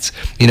needs.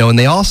 You know, and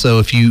they also,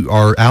 if you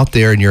are out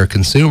there and you're a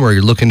consumer,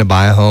 you're looking to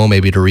buy a home,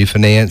 maybe to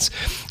refinance,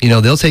 you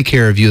know, they'll take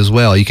care of you as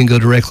well. You can go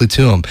directly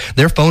to them.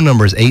 Their phone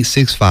number is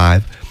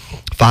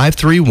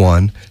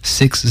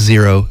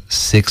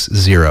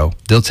 865-531-6060.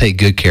 They'll take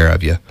good care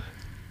of you.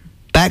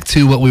 Back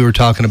to what we were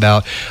talking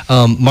about.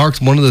 Mark,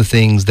 one of the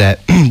things that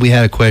we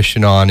had a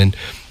question on, and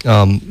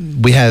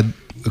we had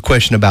a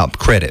question about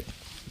credit.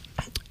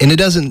 And it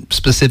doesn't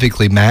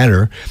specifically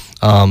matter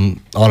on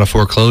a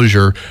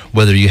foreclosure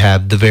whether you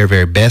have the very,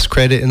 very best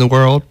credit in the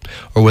world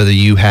or whether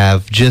you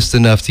have just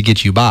enough to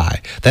get you by.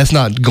 That's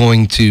not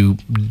going to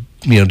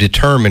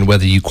determine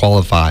whether you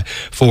qualify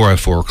for a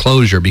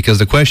foreclosure, because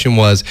the question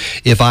was,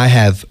 if I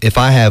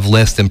have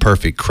less than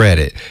perfect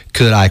credit,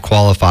 could I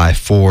qualify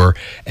for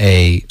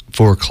a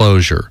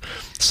foreclosure?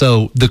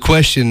 So the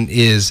question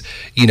is,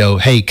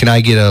 hey, can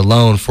I get a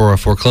loan for a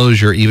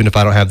foreclosure even if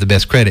I don't have the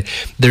best credit?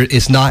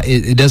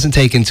 It doesn't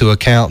take into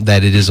account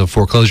that it is a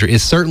foreclosure.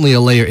 It's certainly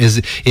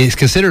it's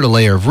considered a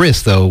layer of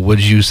risk, though,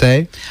 would you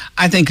say?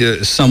 I think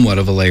somewhat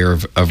of a layer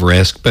of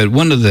risk, but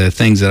one of the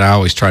things that I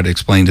always try to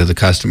explain to the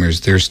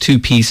customers, there's two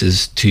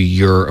pieces to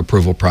your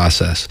approval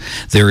process.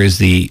 There is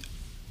the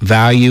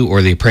value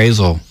or the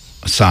appraisal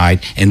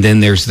side, and then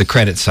there's the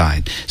credit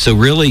side. So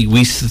really,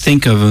 we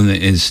think of them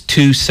as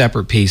two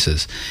separate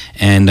pieces.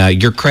 And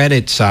your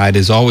credit side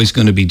is always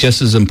going to be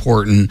just as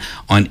important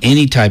on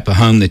any type of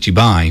home that you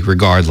buy,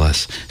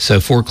 regardless. So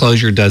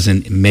foreclosure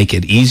doesn't make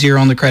it easier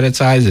on the credit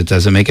side. It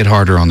doesn't make it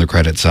harder on the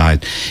credit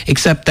side,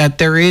 except that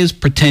there is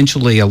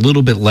potentially a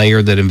little bit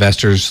layer that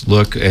investors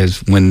look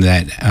as when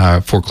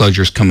that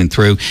foreclosure is coming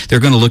through. They're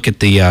going to look at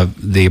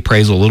the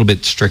appraisal a little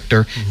bit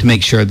stricter to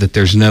make sure that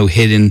there's no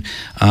hidden,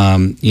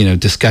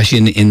 discussion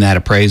in that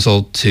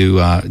appraisal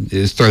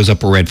it throws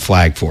up a red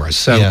flag for us.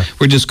 So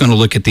we're just going to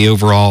look at the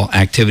overall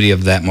activity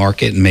of that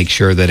market and make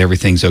sure that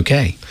everything's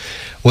okay.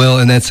 Well,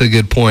 and that's a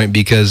good point,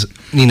 because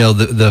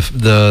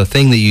the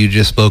thing that you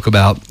just spoke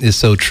about is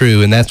so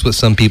true, and that's what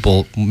some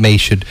people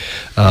need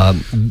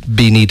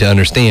to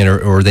understand,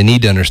 or they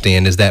need to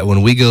understand, is that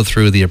when we go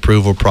through the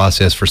approval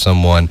process for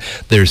someone,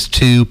 there's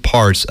two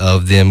parts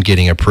of them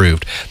getting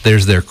approved.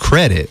 There's their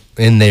credit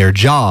and their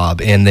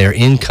job and their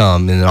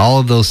income and all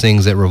of those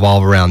things that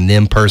revolve around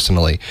them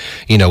personally.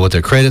 What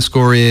their credit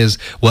score is,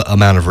 what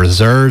amount of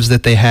reserves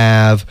that they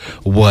have,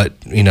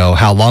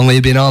 how long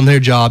they've been on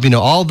their job,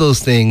 all those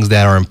things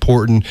that are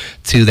important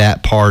to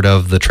that part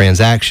of the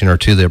transaction or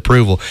to the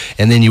approval.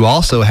 And then you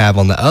also have,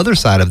 on the other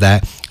side of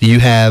that,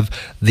 you have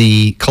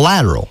the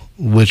collateral,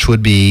 which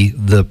would be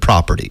the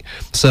property.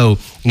 So,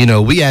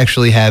 we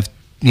actually have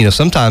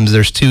sometimes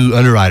there's two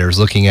underwriters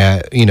looking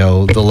at,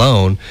 the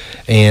loan,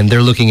 and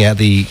they're looking at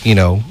the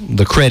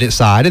credit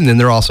side, and then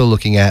they're also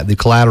looking at the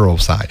collateral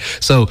side.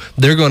 So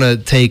they're going to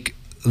take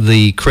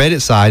the credit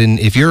side, and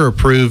if you're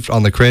approved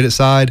on the credit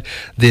side,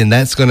 then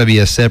that's going to be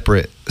a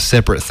separate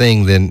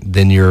thing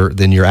than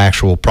your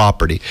actual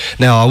property.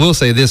 Now, I will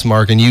say this,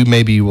 Mark, and you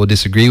maybe will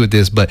disagree with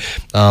this, but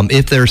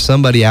if there's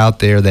somebody out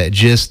there that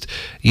just,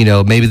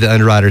 maybe the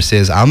underwriter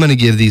says, I'm going to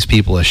give these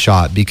people a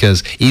shot,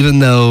 because even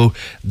though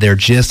they're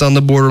just on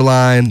the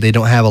borderline, they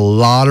don't have a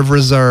lot of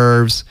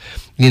reserves,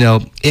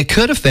 it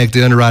could affect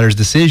the underwriter's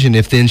decision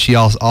if then she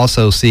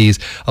also sees,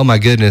 oh my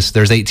goodness,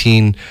 there's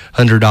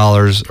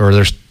 $1,800 or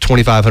there's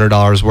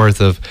 $2,500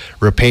 worth of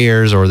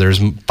repairs, or there's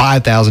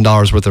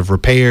 $5,000 worth of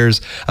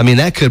repairs. I mean,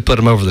 that could put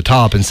them over the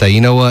top and say,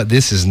 you know what,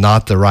 this is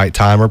not the right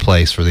time or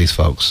place for these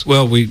folks.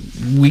 Well, we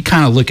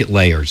kind of look at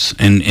layers,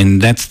 and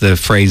that's the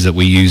phrase that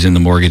we use in the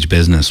mortgage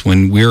business.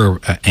 When we're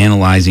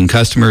analyzing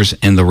customers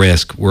and the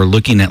risk, we're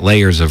looking at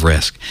layers of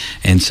risk.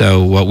 And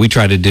so what we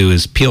try to do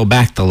is peel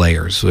back the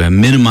layers,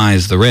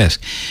 minimize the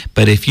risk.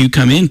 But if you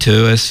come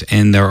into us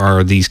and there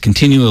are these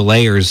continual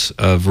layers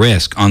of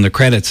risk on the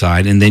credit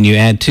side, and then you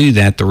add to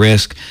that the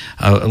risk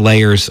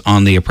layers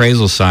on the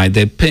appraisal side,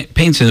 that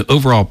paints an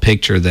overall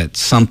picture that's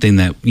something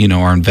that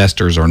our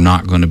investors are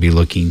not going to be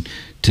looking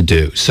to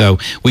do. So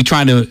we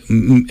try to,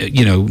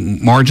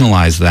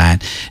 marginalize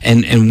that.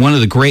 And one of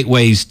the great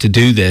ways to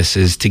do this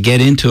is to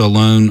get into a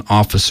loan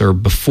officer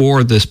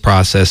before this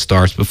process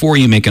starts, before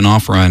you make an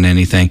offer on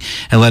anything,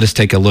 and let us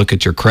take a look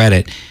at your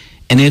credit.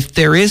 And if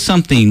there is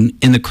something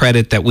in the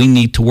credit that we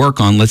need to work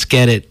on, let's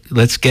get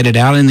it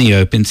out in the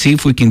open, see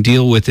if we can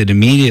deal with it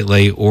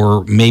immediately,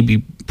 or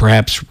maybe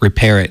perhaps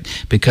repair it.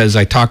 Because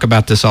I talk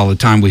about this all the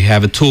time. We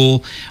have a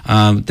tool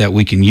that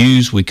we can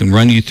use. We can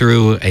run you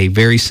through a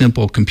very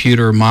simple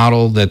computer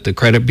model that the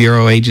credit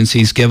bureau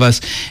agencies give us,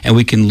 and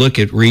we can look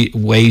at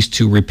ways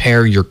to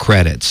repair your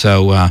credit.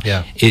 So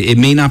it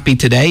may not be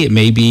today. It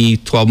may be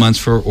 12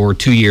 months or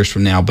 2 years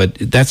from now, but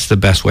that's the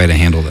best way to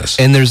handle this.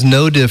 And there's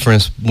no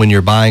difference when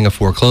you're buying a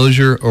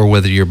foreclosure or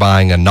whether you're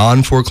buying a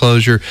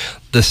non-foreclosure.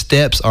 The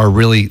steps are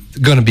really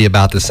going to be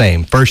about the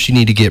same. First, you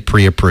need to get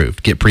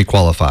pre-approved, get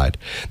pre-qualified.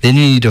 Then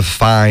you need to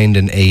find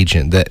an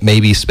agent that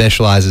maybe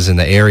specializes in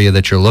the area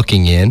that you're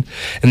looking in.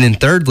 And then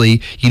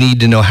thirdly, you need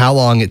to know how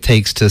long it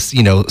takes to,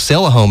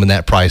 sell a home in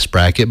that price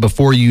bracket.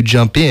 Before you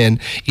jump in,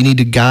 you need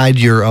to guide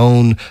your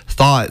own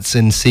thoughts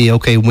and see,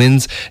 okay,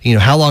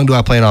 how long do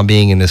I plan on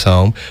being in this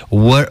home?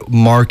 What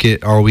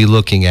market are we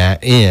looking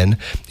at in?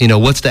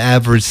 What's the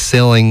average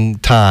selling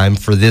time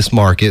for this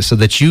market, so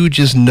that you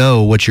just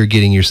know what you're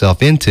getting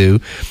yourself into.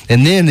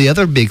 And then the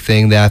other big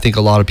thing that I think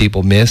a lot of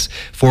people miss,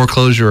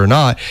 foreclosure or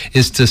not,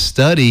 is to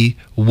study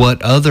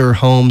what other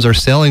homes are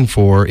selling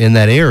for in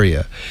that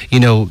area.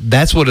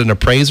 That's what an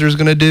appraiser is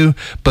going to do.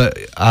 But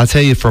I'll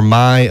tell you, from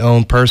my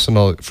own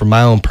personal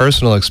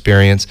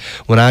experience,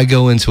 when I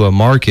go into a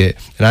market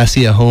and I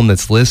see a home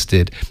that's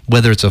listed,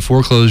 whether it's a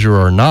foreclosure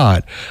or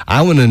not,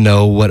 I want to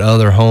know what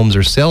other homes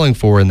are selling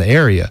for in the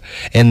area.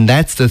 And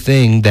that's the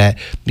thing that,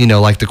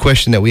 like the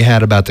question that we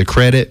had about the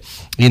credit,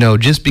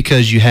 just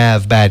because you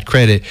have bad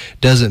credit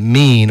doesn't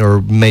mean,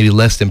 or maybe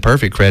less than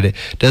perfect credit,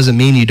 doesn't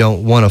mean you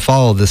don't want to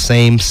follow the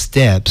same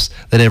steps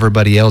that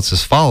everybody else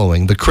is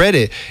following. The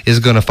credit is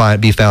going to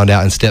be found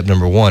out in step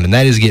number 1, and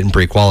that is getting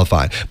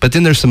pre-qualified. But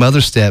then there's some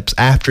other steps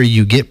after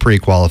you get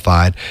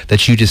pre-qualified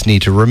that you just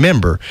need to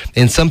remember.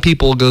 And some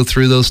people go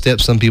through those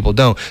steps, some people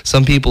don't.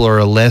 Some people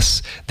are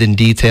less than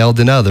detailed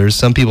than others.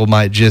 Some people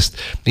might just,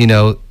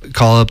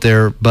 call up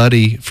their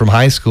buddy from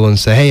high school and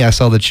say, hey, I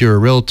saw that you're a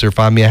realtor,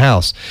 find me a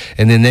house.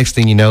 And then next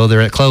thing you know, they're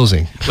at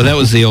closing. Well, that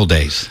was the old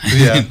days.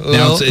 Yeah.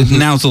 now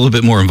it's a little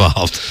bit more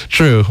involved.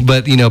 True.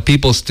 But,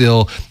 people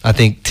still, I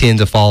think, tend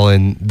to fall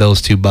in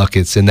those two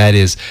buckets. And that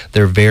is,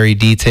 they're very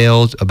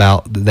detailed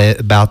about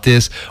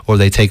this, or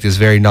they take this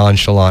very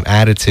nonchalant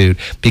attitude.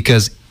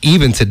 Because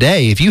even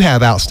today, if you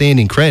have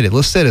outstanding credit,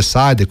 let's set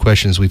aside the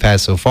questions we've had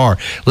so far.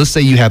 Let's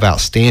say you have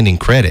outstanding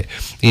credit.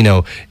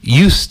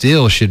 You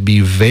still should be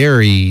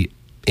very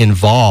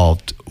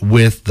involved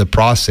with the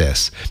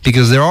process,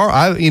 because there are,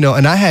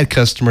 and I had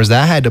customers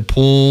that I had to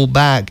pull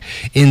back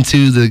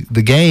into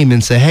the game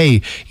and say,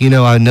 hey,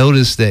 I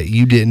noticed that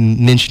you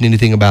didn't mention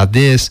anything about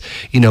this.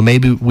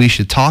 Maybe we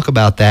should talk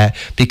about that,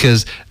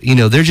 because,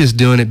 they're just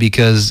doing it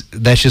because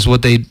that's just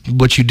what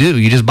you do.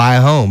 You just buy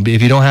a home.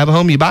 If you don't have a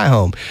home, you buy a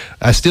home.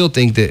 I still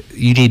think that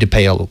you need to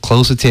pay a little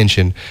close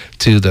attention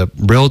to the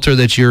realtor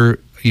that you're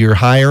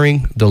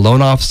hiring, the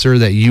loan officer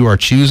that you are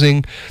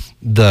choosing,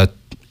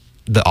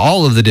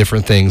 all of the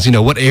different things,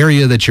 what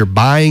area that you're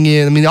buying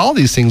in. I mean, all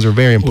these things are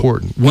very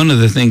important. One of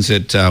the things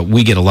that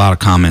we get a lot of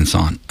comments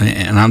on,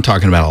 and I'm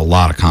talking about a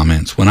lot of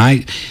comments, when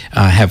I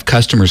have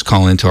customers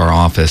call into our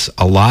office,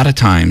 a lot of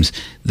times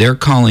they're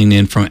calling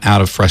in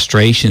out of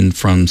frustration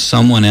from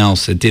someone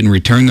else that didn't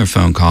return their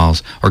phone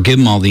calls or give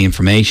them all the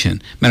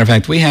information. Matter of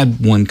fact, we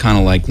had one kind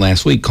of like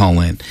last week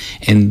call in,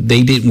 and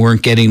they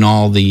weren't getting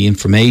all the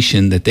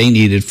information that they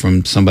needed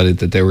from somebody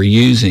that they were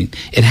using.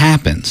 It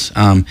happens,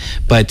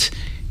 but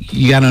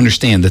you got to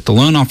understand that the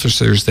loan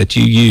officers that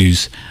you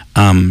use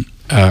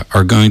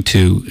are going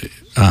to,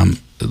 the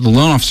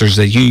loan officers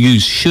that you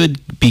use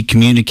should be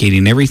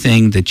communicating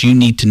everything that you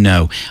need to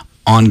know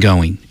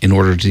ongoing in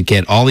order to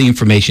get all the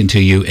information to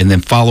you, and then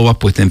follow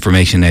up with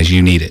information as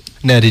you need it.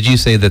 Now, did you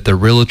say that the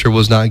realtor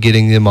was not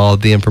getting them all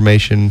the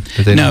information?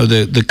 No,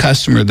 the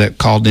customer that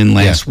called in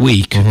last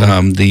week,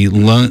 the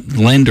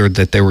lender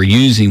that they were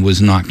using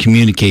was not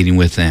communicating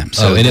with them.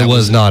 So and it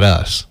was not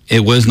us.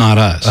 It was not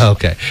us.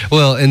 Okay.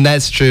 Well, and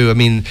that's true. I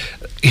mean,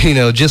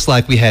 just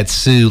like we had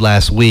Sue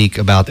last week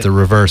about the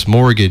reverse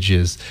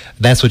mortgages,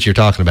 that's what you're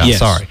talking about. Yes.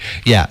 Sorry.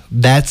 Yeah,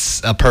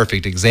 that's a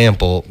perfect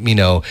example,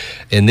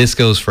 and this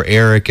goes for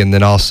Eric and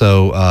then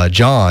also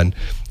John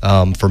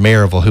for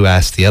Maryville, who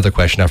asked the other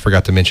question. I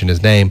forgot to mention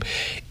his name.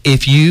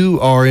 If you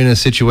are in a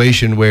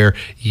situation where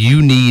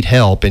you need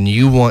help and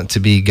you want to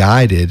be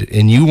guided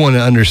and you want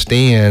to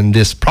understand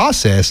this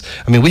process,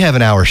 I mean, we have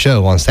an hour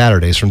show on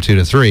Saturdays from 2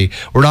 to 3.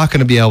 We're not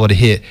going to be able to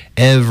hit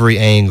every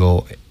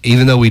angle,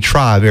 even though we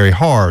try very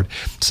hard.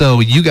 So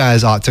you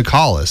guys ought to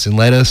call us and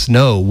let us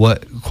know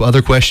what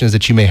other questions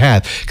that you may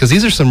have, because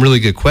these are some really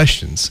good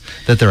questions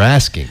that they're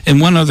asking. And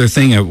one other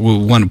thing I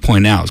want to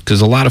point out,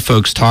 because a lot of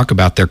folks talk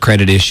about their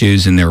credit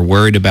issues and they're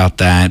worried about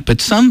that, but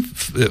some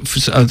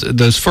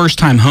those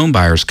first-time home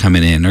buyers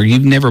coming in, or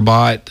you've never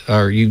bought,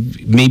 or you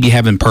maybe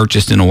haven't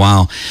purchased in a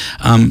while,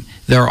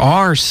 there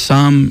are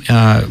some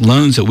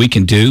loans that we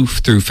can do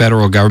through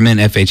federal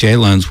government FHA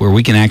loans where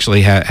we can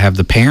actually have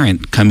the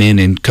parent come in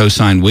and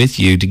co-sign with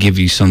you to give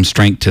you some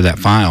strength to that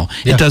file.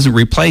 Yeah. It doesn't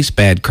replace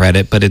bad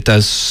credit, but it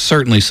does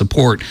certainly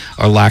support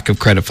a lack of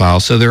credit file.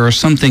 So there are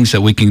some things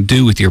that we can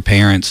do with your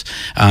parents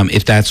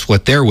if that's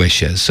what their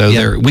wish is.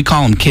 So we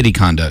call them kiddie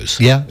condos.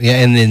 Yeah.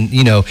 And then,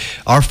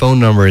 our phone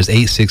number is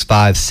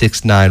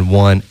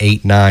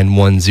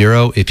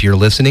 865-691-8910 if you're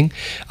listening.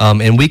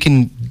 And we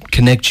can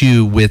connect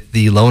you with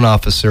the loan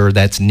officer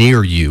that's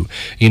near you.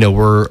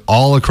 We're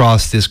all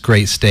across this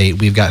great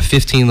state. We've got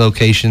 15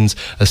 locations,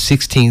 a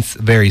 16th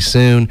very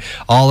soon,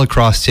 all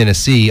across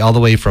Tennessee, all the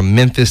way from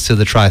Memphis to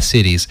the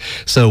Tri-Cities.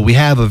 So we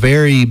have a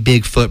very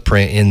big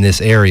footprint in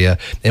this area,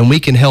 and we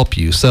can help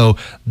you. So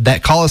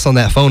call us on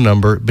that phone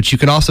number, but you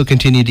can also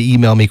continue to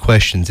email me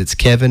questions. It's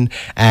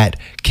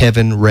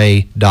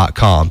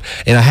kevin@kevinray.com.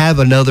 And I have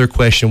another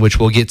question, which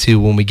we'll get to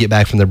when we get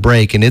back from the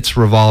break, and it's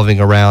revolving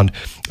around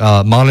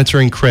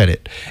monitoring credit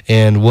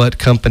and what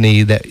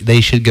company that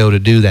they should go to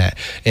do that.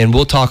 And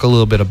we'll talk a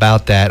little bit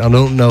about that. I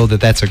don't know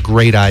that that's a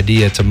great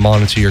idea to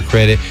monitor your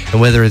credit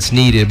and whether it's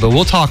needed, but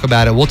we'll talk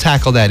about it. We'll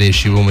tackle that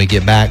issue when we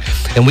get back.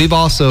 And we've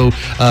also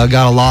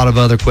got a lot of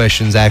other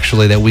questions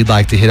actually that we'd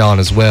like to hit on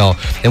as well.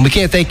 And we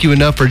can't thank you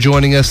enough for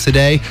joining us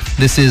today.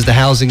 This is the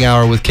Housing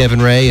Hour with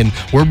Kevin Ray, and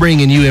we're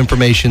bringing you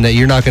information that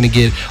you're not going to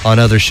get on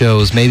other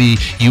shows. Maybe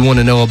you want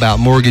to know about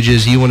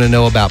mortgages, you want to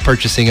know about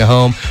purchasing a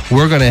home.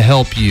 We're going to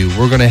help you.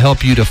 We're going to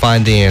help you to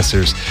find the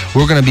answers.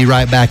 We're going to be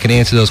right back and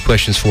answer those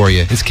questions for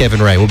you. It's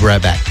Kevin Ray. We'll be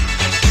right back.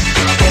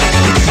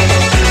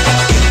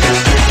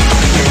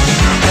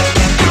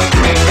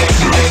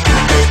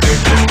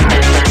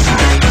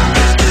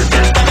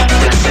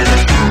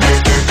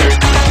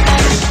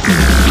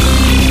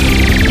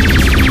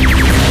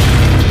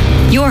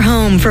 Your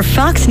home for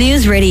Fox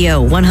News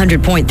Radio,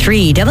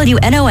 100.3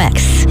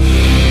 WNOX.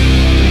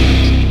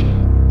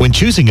 When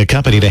choosing a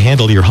company to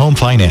handle your home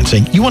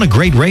financing, you want a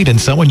great rate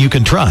and someone you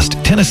can trust.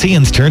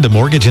 Tennesseans turn to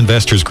Mortgage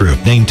Investors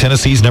Group, named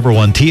Tennessee's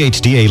 #1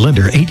 THDA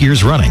lender 8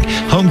 years running.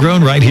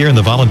 Homegrown right here in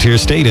the Volunteer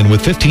State and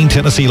with 15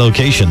 Tennessee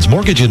locations,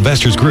 Mortgage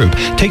Investors Group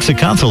takes a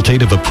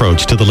consultative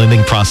approach to the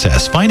lending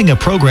process, finding a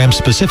program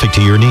specific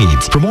to your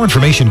needs. For more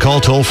information,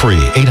 call toll-free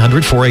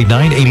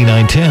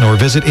 800-489-8910 or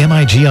visit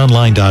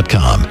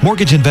migonline.com.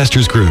 Mortgage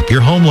Investors Group,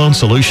 your home loan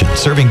solution,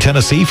 serving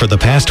Tennessee for the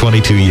past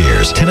 22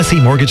 years. Tennessee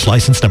Mortgage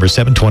License number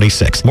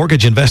 726.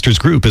 Mortgage Investors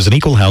Group is an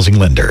equal housing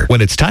lender.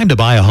 When it's time to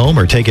buy a home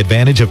or take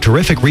advantage of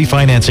terrific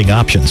refinancing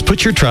options,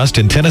 put your trust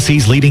in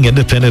Tennessee's leading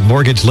independent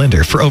mortgage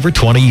lender for over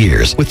 20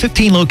 years. With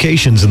 15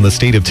 locations in the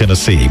state of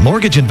Tennessee,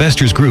 Mortgage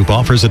Investors Group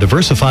offers a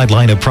diversified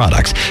line of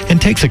products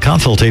and takes a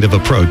consultative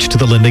approach to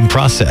the lending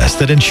process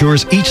that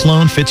ensures each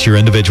loan fits your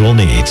individual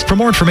needs. For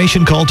more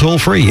information, call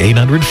toll-free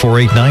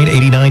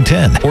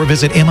 800-489-8910 or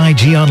visit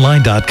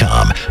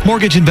migonline.com.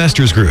 Mortgage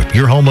Investors Group,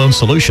 your home loan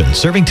solution,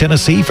 serving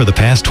Tennessee for the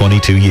past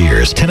 22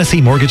 years. Tennessee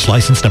Mortgage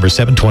License number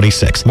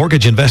 726.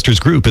 Mortgage Investors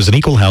Group is an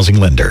equal housing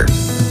lender.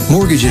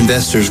 Mortgage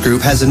Investors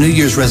Group has a New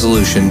Year's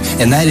resolution,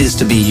 and that is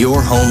to be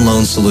your home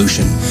loan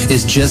solution.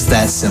 It's just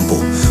that simple.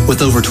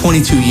 With over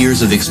 22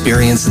 years of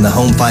experience in the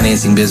home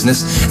financing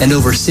business and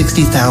over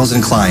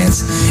 60,000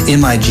 clients,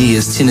 MIG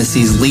is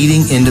Tennessee's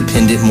leading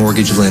independent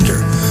mortgage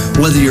lender.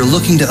 Whether you're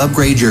looking to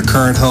upgrade your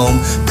current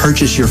home,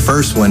 purchase your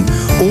first one,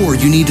 or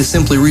you need to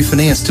simply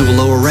refinance to a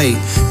lower rate,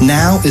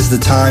 now is the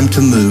time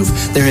to move.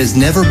 There has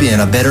never been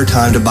a better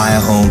time to buy a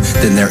home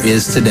than there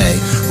is today.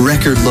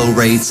 Record low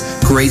rates,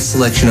 great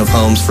selection of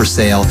homes for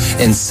sale,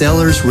 and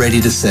sellers ready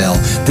to sell.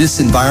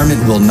 This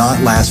environment will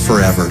not last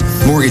forever.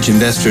 Mortgage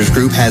Investors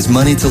Group has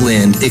money to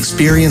lend,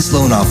 experienced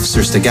loan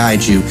officers to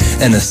guide you,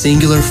 and a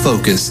singular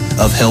focus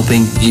of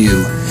helping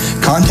you.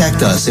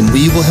 Contact us and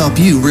we will help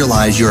you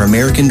realize your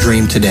American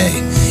dream today.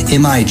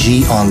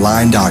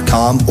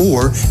 migonline.com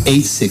or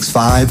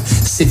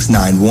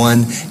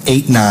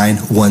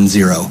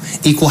 865-691-8910.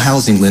 Equal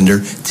housing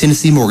lender,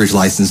 Tennessee Mortgage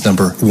License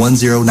number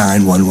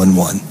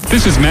 109111.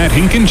 This is Matt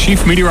Hinken,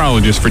 Chief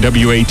Meteorologist for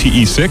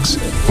WATE6.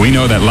 We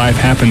know that life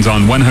happens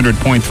on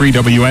 100.3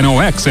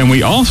 WNOX, and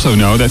we also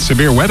know that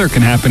severe weather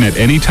can happen at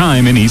any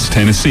time in East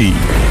Tennessee.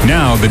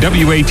 Now, the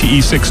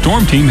WATE6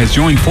 Storm Team has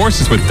joined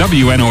forces with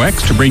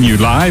WNOX to bring you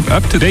live,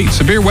 up-to-date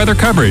severe weather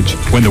coverage.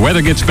 When the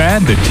weather gets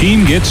bad, the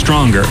team gets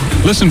stronger.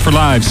 Listen for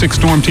live 6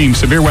 Storm Team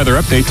severe weather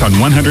updates on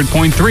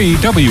 100.3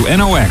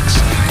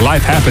 WNOX.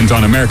 Life happens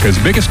on America's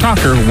biggest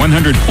talker,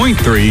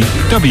 100.3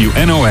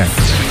 WNOX.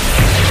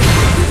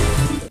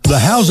 The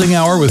Housing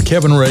Hour with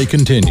Kevin Ray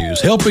continues,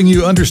 helping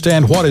you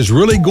understand what is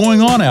really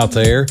going on out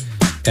there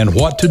and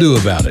what to do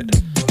about it.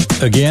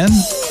 Again,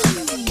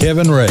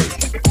 Kevin Ray.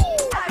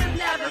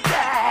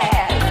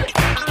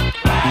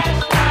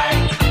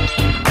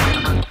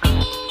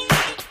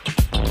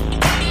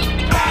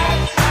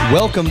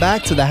 Welcome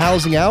back to the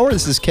Housing Hour.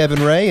 This is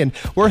Kevin Ray, and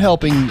we're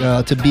helping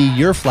to be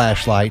your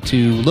flashlight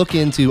to look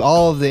into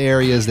all of the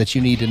areas that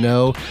you need to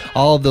know,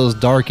 all of those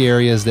dark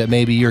areas that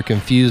maybe you're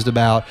confused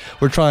about.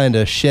 We're trying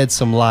to shed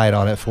some light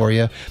on it for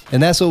you,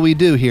 and that's what we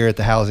do here at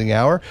the Housing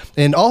Hour.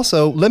 And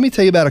also, let me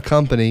tell you about a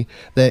company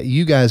that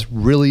you guys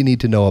really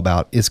need to know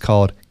about. It's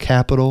called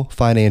Capital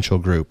Financial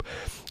Group.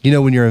 You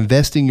know, when you're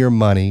investing your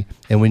money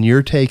and when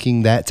you're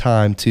taking that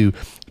time to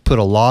put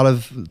a lot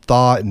of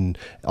thought and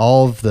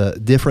all of the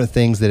different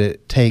things that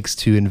it takes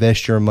to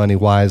invest your money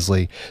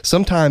wisely,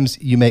 sometimes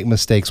you make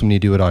mistakes when you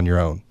do it on your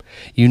own.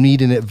 You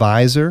need an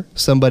advisor,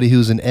 somebody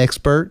who's an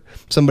expert,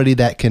 somebody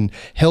that can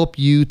help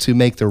you to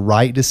make the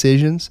right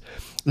decisions.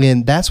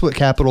 And that's what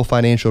Capital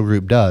Financial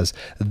Group does.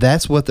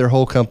 That's what their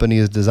whole company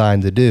is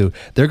designed to do.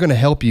 They're going to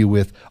help you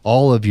with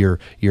all of your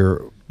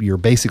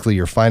basically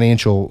your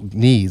financial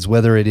needs,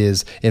 whether it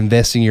is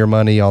investing your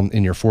money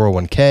in your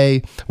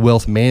 401k,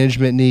 wealth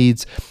management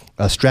needs,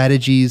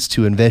 strategies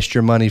to invest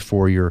your money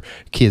for your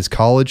kids'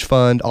 college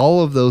fund,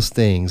 all of those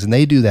things. And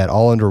they do that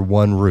all under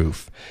one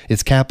roof.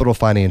 It's Capital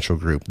Financial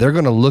Group. They're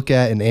going to look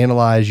at and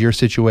analyze your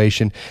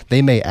situation.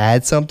 They may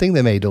add something.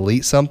 They may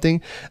delete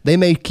something. They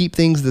may keep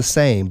things the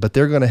same, but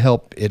they're going to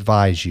help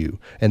advise you.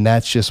 And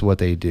that's just what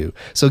they do.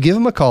 So give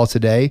them a call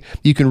today.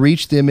 You can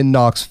reach them in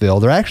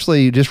Knoxville. They're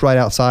actually just right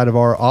outside of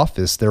our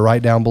office. They're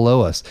right down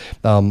below us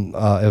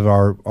of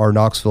our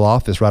Knoxville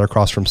office, right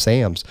across from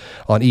Sam's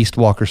on East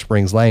Walker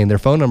Springs Lane. Their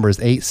phone number is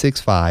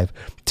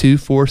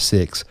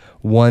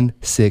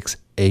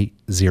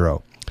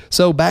 865-246-1680.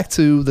 So back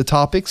to the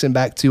topics and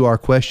back to our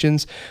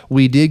questions.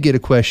 We did get a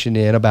question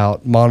in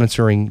about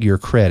monitoring your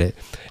credit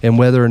and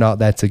whether or not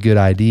that's a good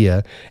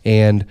idea.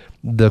 And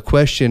the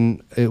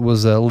question, it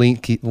was a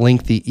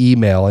lengthy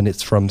email, and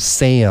it's from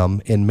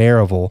Sam in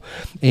Maryville.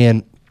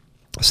 And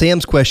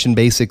Sam's question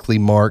basically,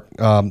 Mark,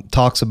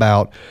 talks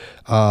about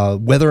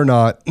whether or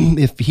not,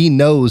 if he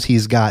knows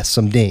he's got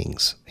some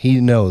dings.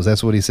 He knows,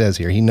 that's what he says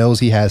here. He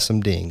knows he has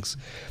some dings.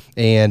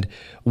 And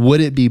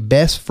would it be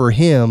best for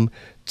him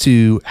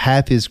to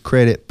have his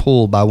credit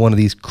pulled by one of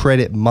these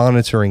credit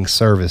monitoring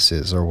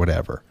services or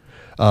whatever?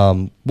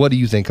 What do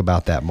you think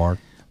about that, Mark?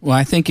 Well,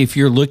 I think if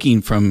you're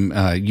looking from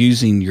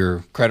using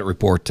your credit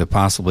report to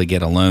possibly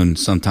get a loan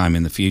sometime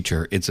in the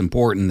future, it's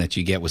important that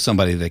you get with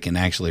somebody that can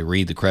actually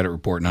read the credit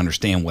report and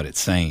understand what it's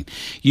saying.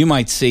 You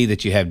might see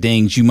that you have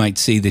dings, you might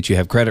see that you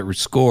have credit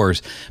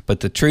scores,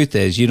 but the truth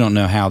is you don't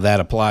know how that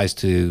applies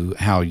to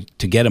how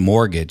to get a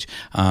mortgage.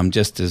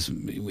 Just as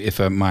if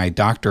my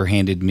doctor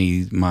handed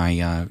me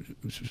my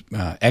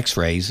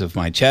x-rays of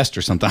my chest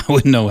or something, I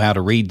wouldn't know how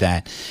to read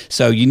that.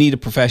 So you need a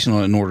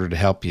professional in order to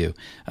help you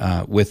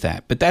with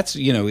that. But that's,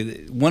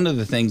 one of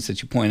the things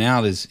that you point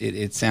out is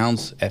it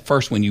sounds, at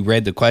first when you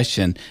read the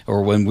question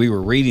or when we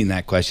were reading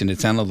that question,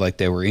 it sounded like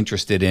they were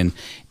interested in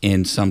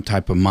some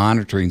type of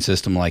monitoring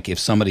system, like if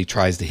somebody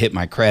tries to hit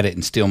my credit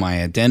and steal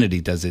my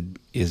identity,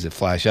 is it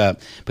flash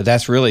up? But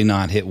that's really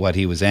not what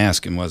he was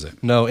asking, was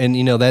it? No,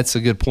 and that's a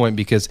good point,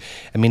 because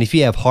if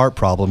you have heart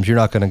problems, you're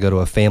not going to go to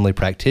a family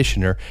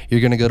practitioner,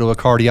 you're going to go to a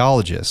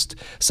cardiologist.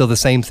 So the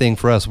same thing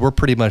for us. We're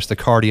pretty much the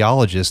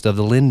cardiologist of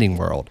the lending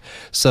world.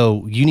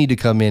 So you need to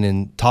come in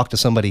and talk to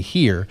somebody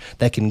here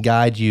that can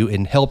guide you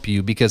and help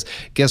you, because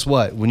guess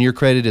what? When your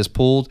credit is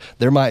pulled,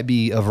 there might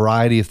be a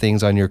variety of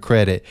things on your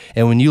credit.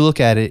 And when you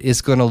look at it,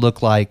 it's going to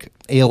look like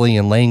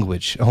alien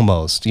language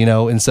almost,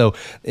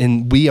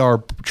 and we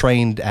are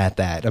trained at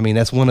that.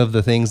 That's one of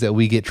the things that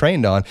we get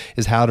trained on,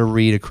 is how to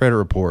read a credit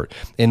report.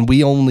 And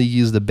we only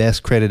use the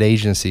best credit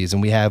agencies,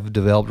 and we have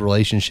developed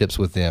relationships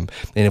with them.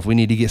 And if we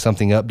need to get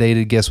something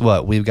updated, guess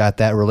what? We've got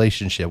that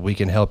relationship. We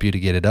can help you to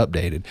get it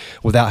updated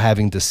without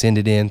having to send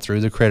it in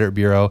through the credit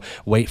bureau,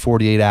 wait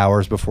 48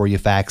 hours before you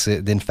fax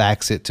it, then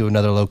fax it to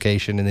another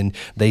location, and then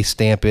they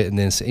stamp it. And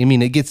then,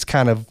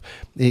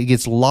 it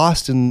gets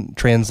lost in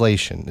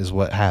translation is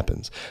what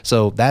happens.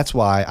 So that's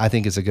why I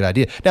think it's a good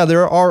idea. Now,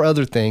 there are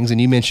other things,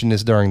 and you mentioned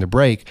this during the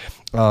break,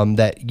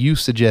 that you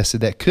suggested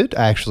that could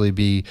actually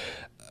be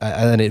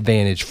an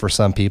advantage for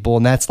some people,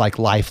 and that's like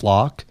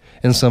LifeLock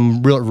and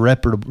some real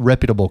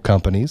reputable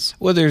companies.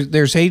 Well,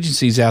 there's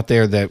agencies out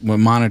there that will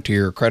monitor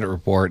your credit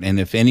report, and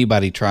if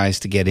anybody tries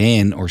to get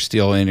in or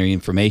steal any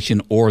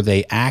information, or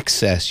they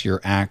access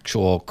your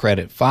actual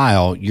credit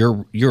file,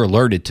 you're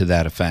alerted to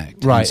that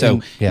effect. Right. And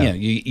so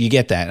you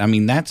get that.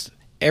 That's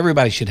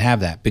everybody should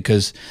have that,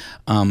 because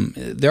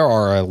there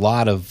are a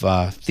lot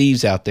of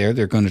thieves out there.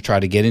 They're going to try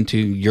to get into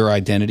your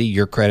identity,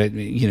 your credit.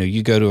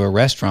 You go to a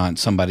restaurant,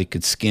 somebody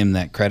could skim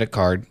that credit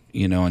card,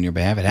 on your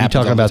behalf. It happens. You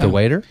talking about the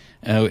waiter?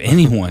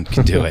 Anyone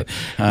can do it.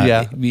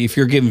 If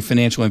you're giving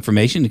financial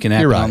information, it can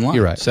happen online.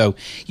 You're right. So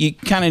you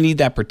kind of need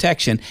that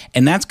protection,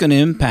 and that's going to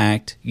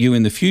impact you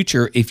in the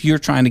future if you're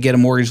trying to get a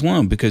mortgage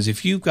loan. Because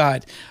if you've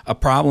got a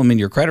problem in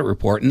your credit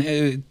report,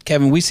 and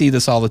Kevin, we see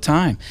this all the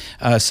time.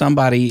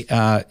 Somebody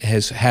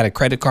has had a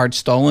credit card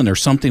stolen, or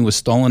something was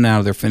stolen out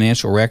of their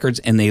financial records,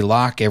 and they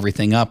lock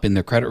everything up in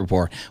their credit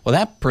report. Well,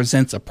 that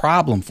presents a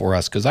problem for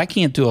us, because I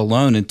can't do a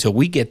loan until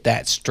we get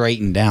that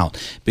straightened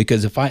out.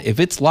 Because if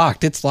it's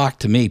locked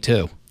to me too.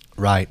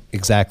 Right,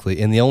 exactly.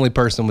 And the only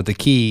person with the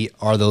key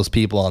are those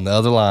people on the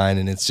other line,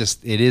 and it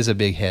is a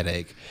big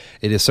headache.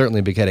 It is certainly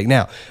a big headache.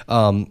 Now,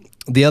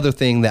 the other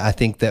thing that I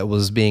think that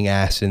was being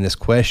asked in this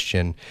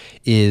question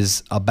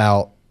is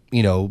about,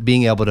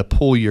 being able to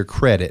pull your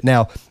credit.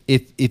 Now,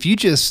 if you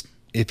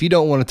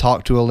don't want to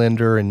talk to a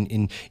lender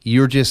and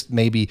you're just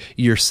maybe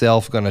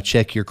yourself going to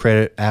check your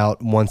credit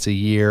out once a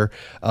year,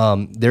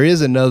 there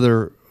is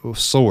another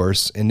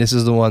source, and this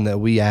is the one that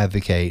we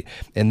advocate,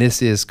 and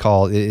this is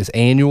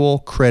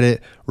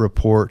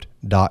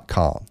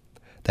annualcreditreport.com.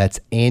 That's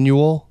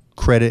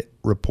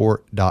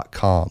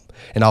annualcreditreport.com.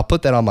 And I'll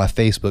put that on my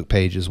Facebook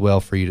page as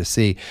well for you to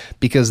see,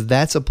 because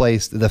that's a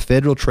place the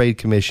Federal Trade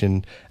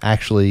Commission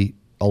actually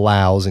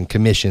allows and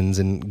commissions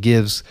and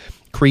gives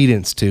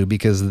credence to,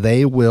 because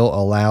they will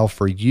allow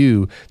for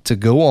you to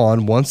go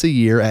on once a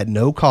year at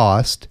no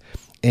cost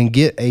and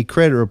get a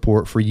credit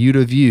report for you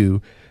to view,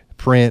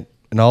 print,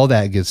 and all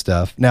that good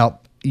stuff. Now,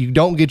 you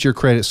don't get your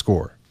credit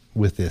score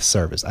with this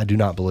service, I do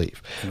not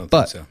believe. I don't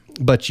think so.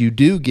 But you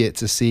do get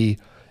to see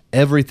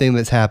everything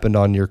that's happened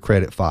on your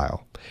credit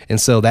file.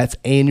 And so that's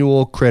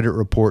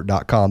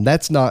annualcreditreport.com.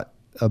 That's not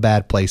a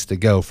bad place to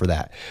go for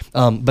that.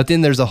 But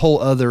then there's a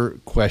whole other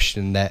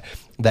question that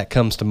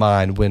comes to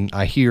mind when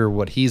I hear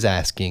what he's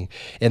asking,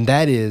 and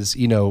that is,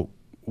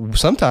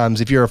 sometimes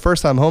if you're a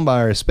first-time home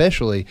buyer,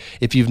 especially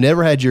if you've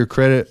never had your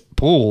credit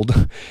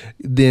pulled,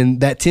 then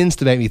that tends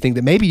to make me think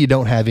that maybe you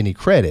don't have any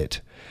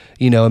credit,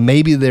 and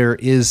maybe there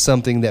is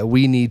something that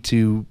we need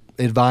to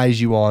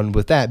advise you on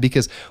with that,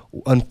 because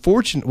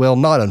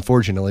not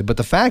unfortunately, but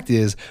the fact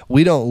is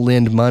we don't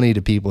lend money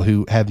to people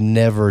who have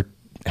never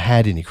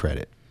had any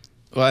credit.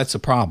 Well, that's a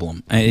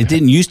problem. It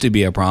didn't used to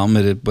be a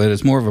problem, but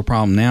it's more of a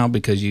problem now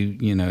because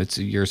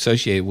you're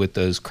associated with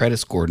those credit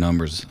score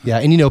numbers. Yeah,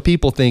 and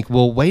people think,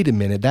 well, wait a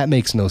minute, that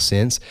makes no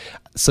sense.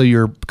 So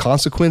you're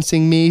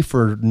consequencing me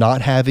for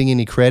not having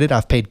any credit?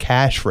 I've paid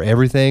cash for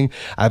everything.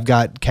 I've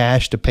got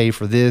cash to pay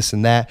for this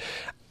and that.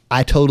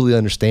 I totally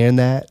understand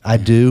that. I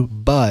do,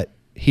 but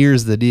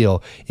here's the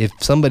deal. If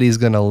somebody's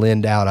going to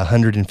lend out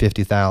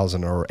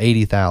 $150,000 or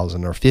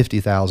 $80,000 or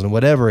 $50,000,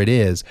 whatever it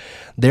is,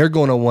 they're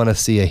going to want to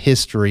see a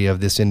history of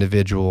this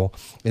individual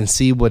and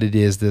see what it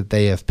is that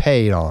they have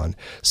paid on.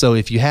 So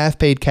if you have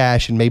paid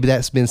cash and maybe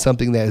that's been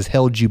something that has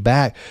held you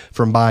back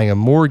from buying a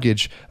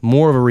mortgage,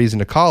 more of a reason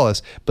to call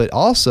us. But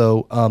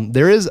also,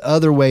 there is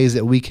other ways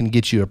that we can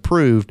get you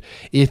approved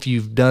if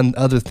you've done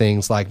other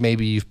things, like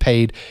maybe you've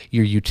paid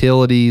your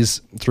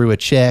utilities through a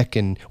check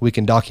and we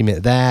can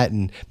document that,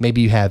 and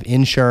maybe you have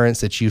insurance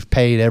that you've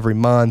paid every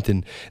month,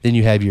 and then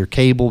you have your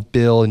cable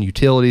bill and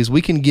utilities.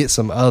 We can get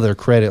some other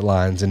credit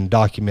lines and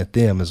document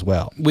them as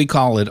well. We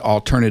call it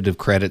alternative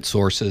credit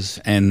sources,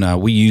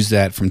 and we use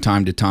that from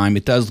time to time.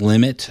 It does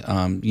limit,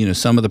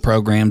 some of the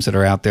programs that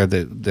are out there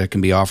that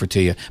can be offered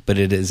to you, but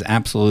it is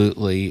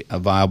absolutely a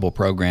viable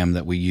program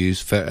that we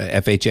use.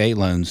 FHA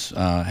loans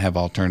have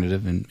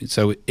alternative, and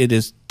so it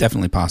is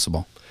definitely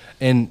possible.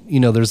 And,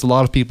 there's a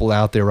lot of people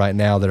out there right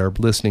now that are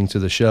listening to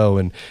the show,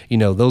 and,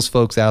 those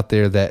folks out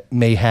there that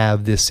may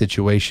have this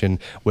situation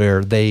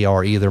where they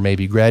are either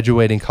maybe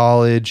graduating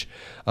college,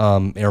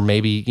 or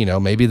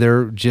maybe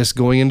they're just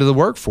going into the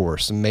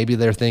workforce, and maybe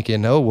they're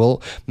thinking, oh,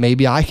 well,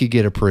 maybe I could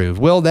get approved.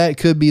 Well, that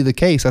could be the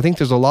case. I think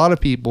there's a lot of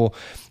people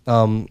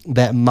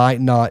that might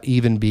not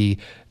even be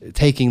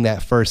taking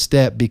that first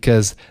step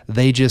because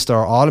they just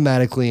are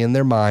automatically in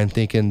their mind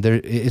thinking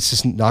it's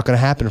just not going to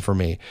happen for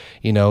me.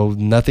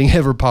 Nothing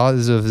ever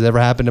positive has ever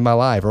happened in my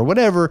life or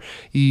whatever.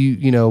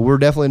 We're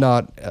definitely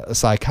not a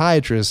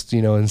psychiatrist,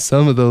 in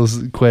some of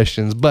those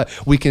questions, but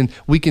we can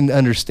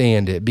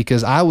understand it,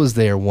 because I was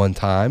there one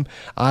time.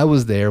 I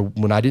was there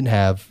when I didn't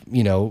have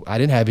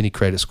any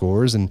credit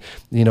scores, and,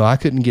 I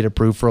couldn't get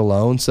approved for a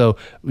loan. So,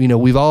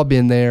 we've all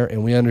been there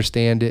and we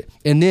understand it.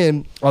 And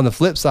then on the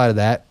flip side of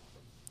that,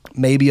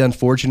 maybe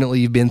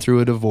unfortunately you've been through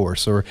a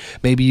divorce, or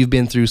maybe you've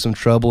been through some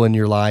trouble in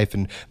your life,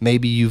 and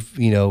maybe you've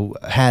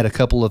had a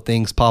couple of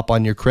things pop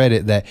on your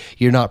credit that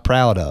you're not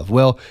proud of.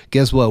 Well,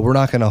 guess what? We're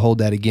not going to hold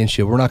that against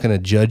you. We're not going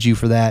to judge you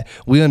for that.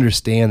 We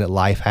understand that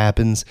life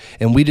happens,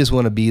 and we just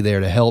want to be there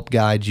to help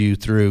guide you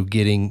through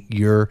getting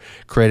your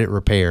credit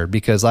repaired,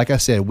 because like I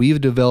said,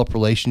 we've developed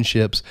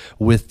relationships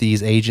with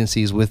these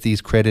agencies, with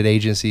these credit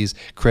agencies,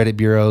 credit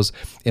bureaus,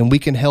 and we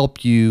can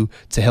help you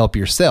to help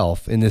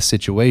yourself in this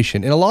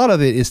situation. And a lot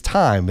of it is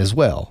time as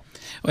well.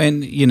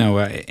 And,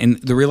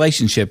 and the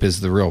relationship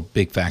is the real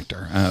big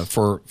factor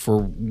for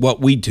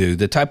what we do,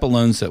 the type of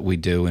loans that we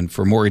do. And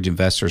for Mortgage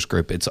Investors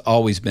Group, it's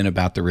always been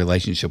about the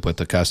relationship with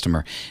the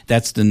customer.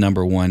 That's the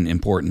number one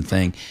important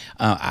thing.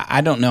 I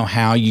don't know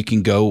how you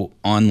can go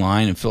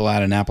online and fill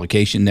out an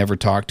application, never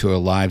talk to a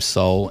live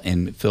soul,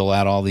 and fill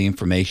out all the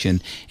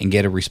information and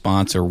get a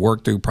response or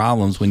work through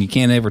problems when you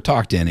can't ever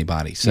talk to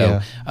anybody.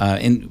 So,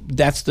 and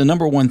that's the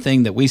number one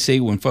thing that we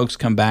see when folks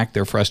come back.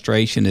 Their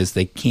frustration is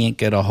they can't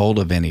get a hold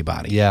of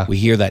anybody. Yeah. We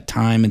hear that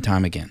time and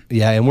time again.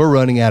 Yeah, and we're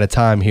running out of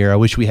time here. I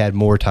wish we had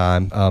more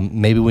time.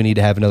 Maybe we need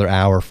to have another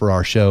hour for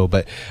our show.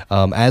 But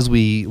as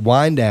we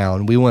wind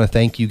down, we want to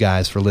thank you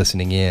guys for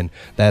listening in.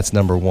 That's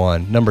number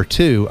one. Number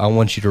two, I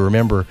want you to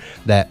remember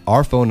that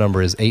our phone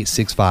number is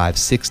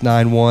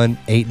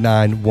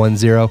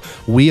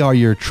 865-691-8910. We are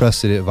your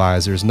trusted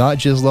advisors, not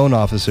just loan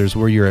officers.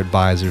 We're your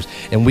advisors.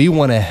 And we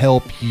want to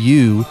help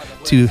you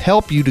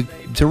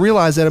to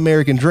realize that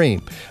American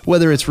dream,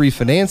 whether it's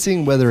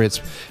refinancing, whether it's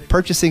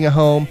purchasing a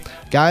home.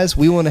 Guys,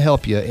 we want to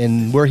help you,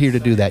 and we're here to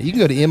do that. You can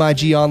go to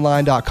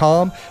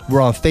migonline.com. We're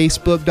on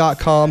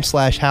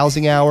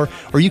facebook.com/housing hour,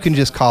 or you can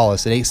just call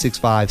us at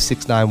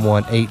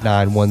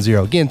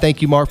 865-691-8910. Again,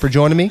 thank you, Mark, for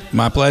joining me.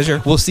 My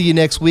pleasure. We'll see you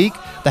next week.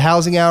 The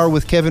Housing Hour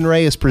with Kevin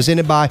Ray is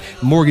presented by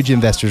Mortgage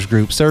Investors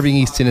Group, serving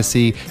East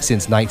Tennessee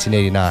since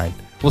 1989.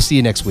 We'll see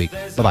you next week.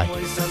 Bye-bye.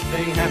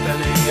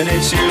 And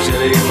it's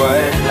usually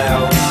quite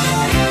loud.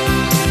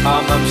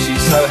 Our mum,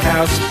 she's so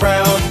house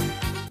proud.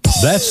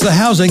 That's the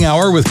Housing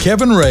Hour with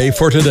Kevin Ray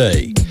for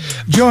today.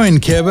 Join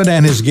Kevin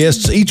and his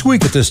guests each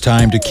week at this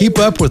time to keep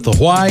up with the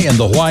why and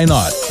the why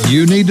not.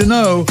 You need to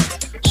know,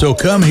 so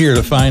come here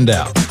to find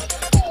out.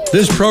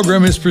 This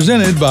program is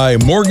presented by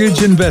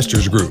Mortgage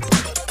Investors Group,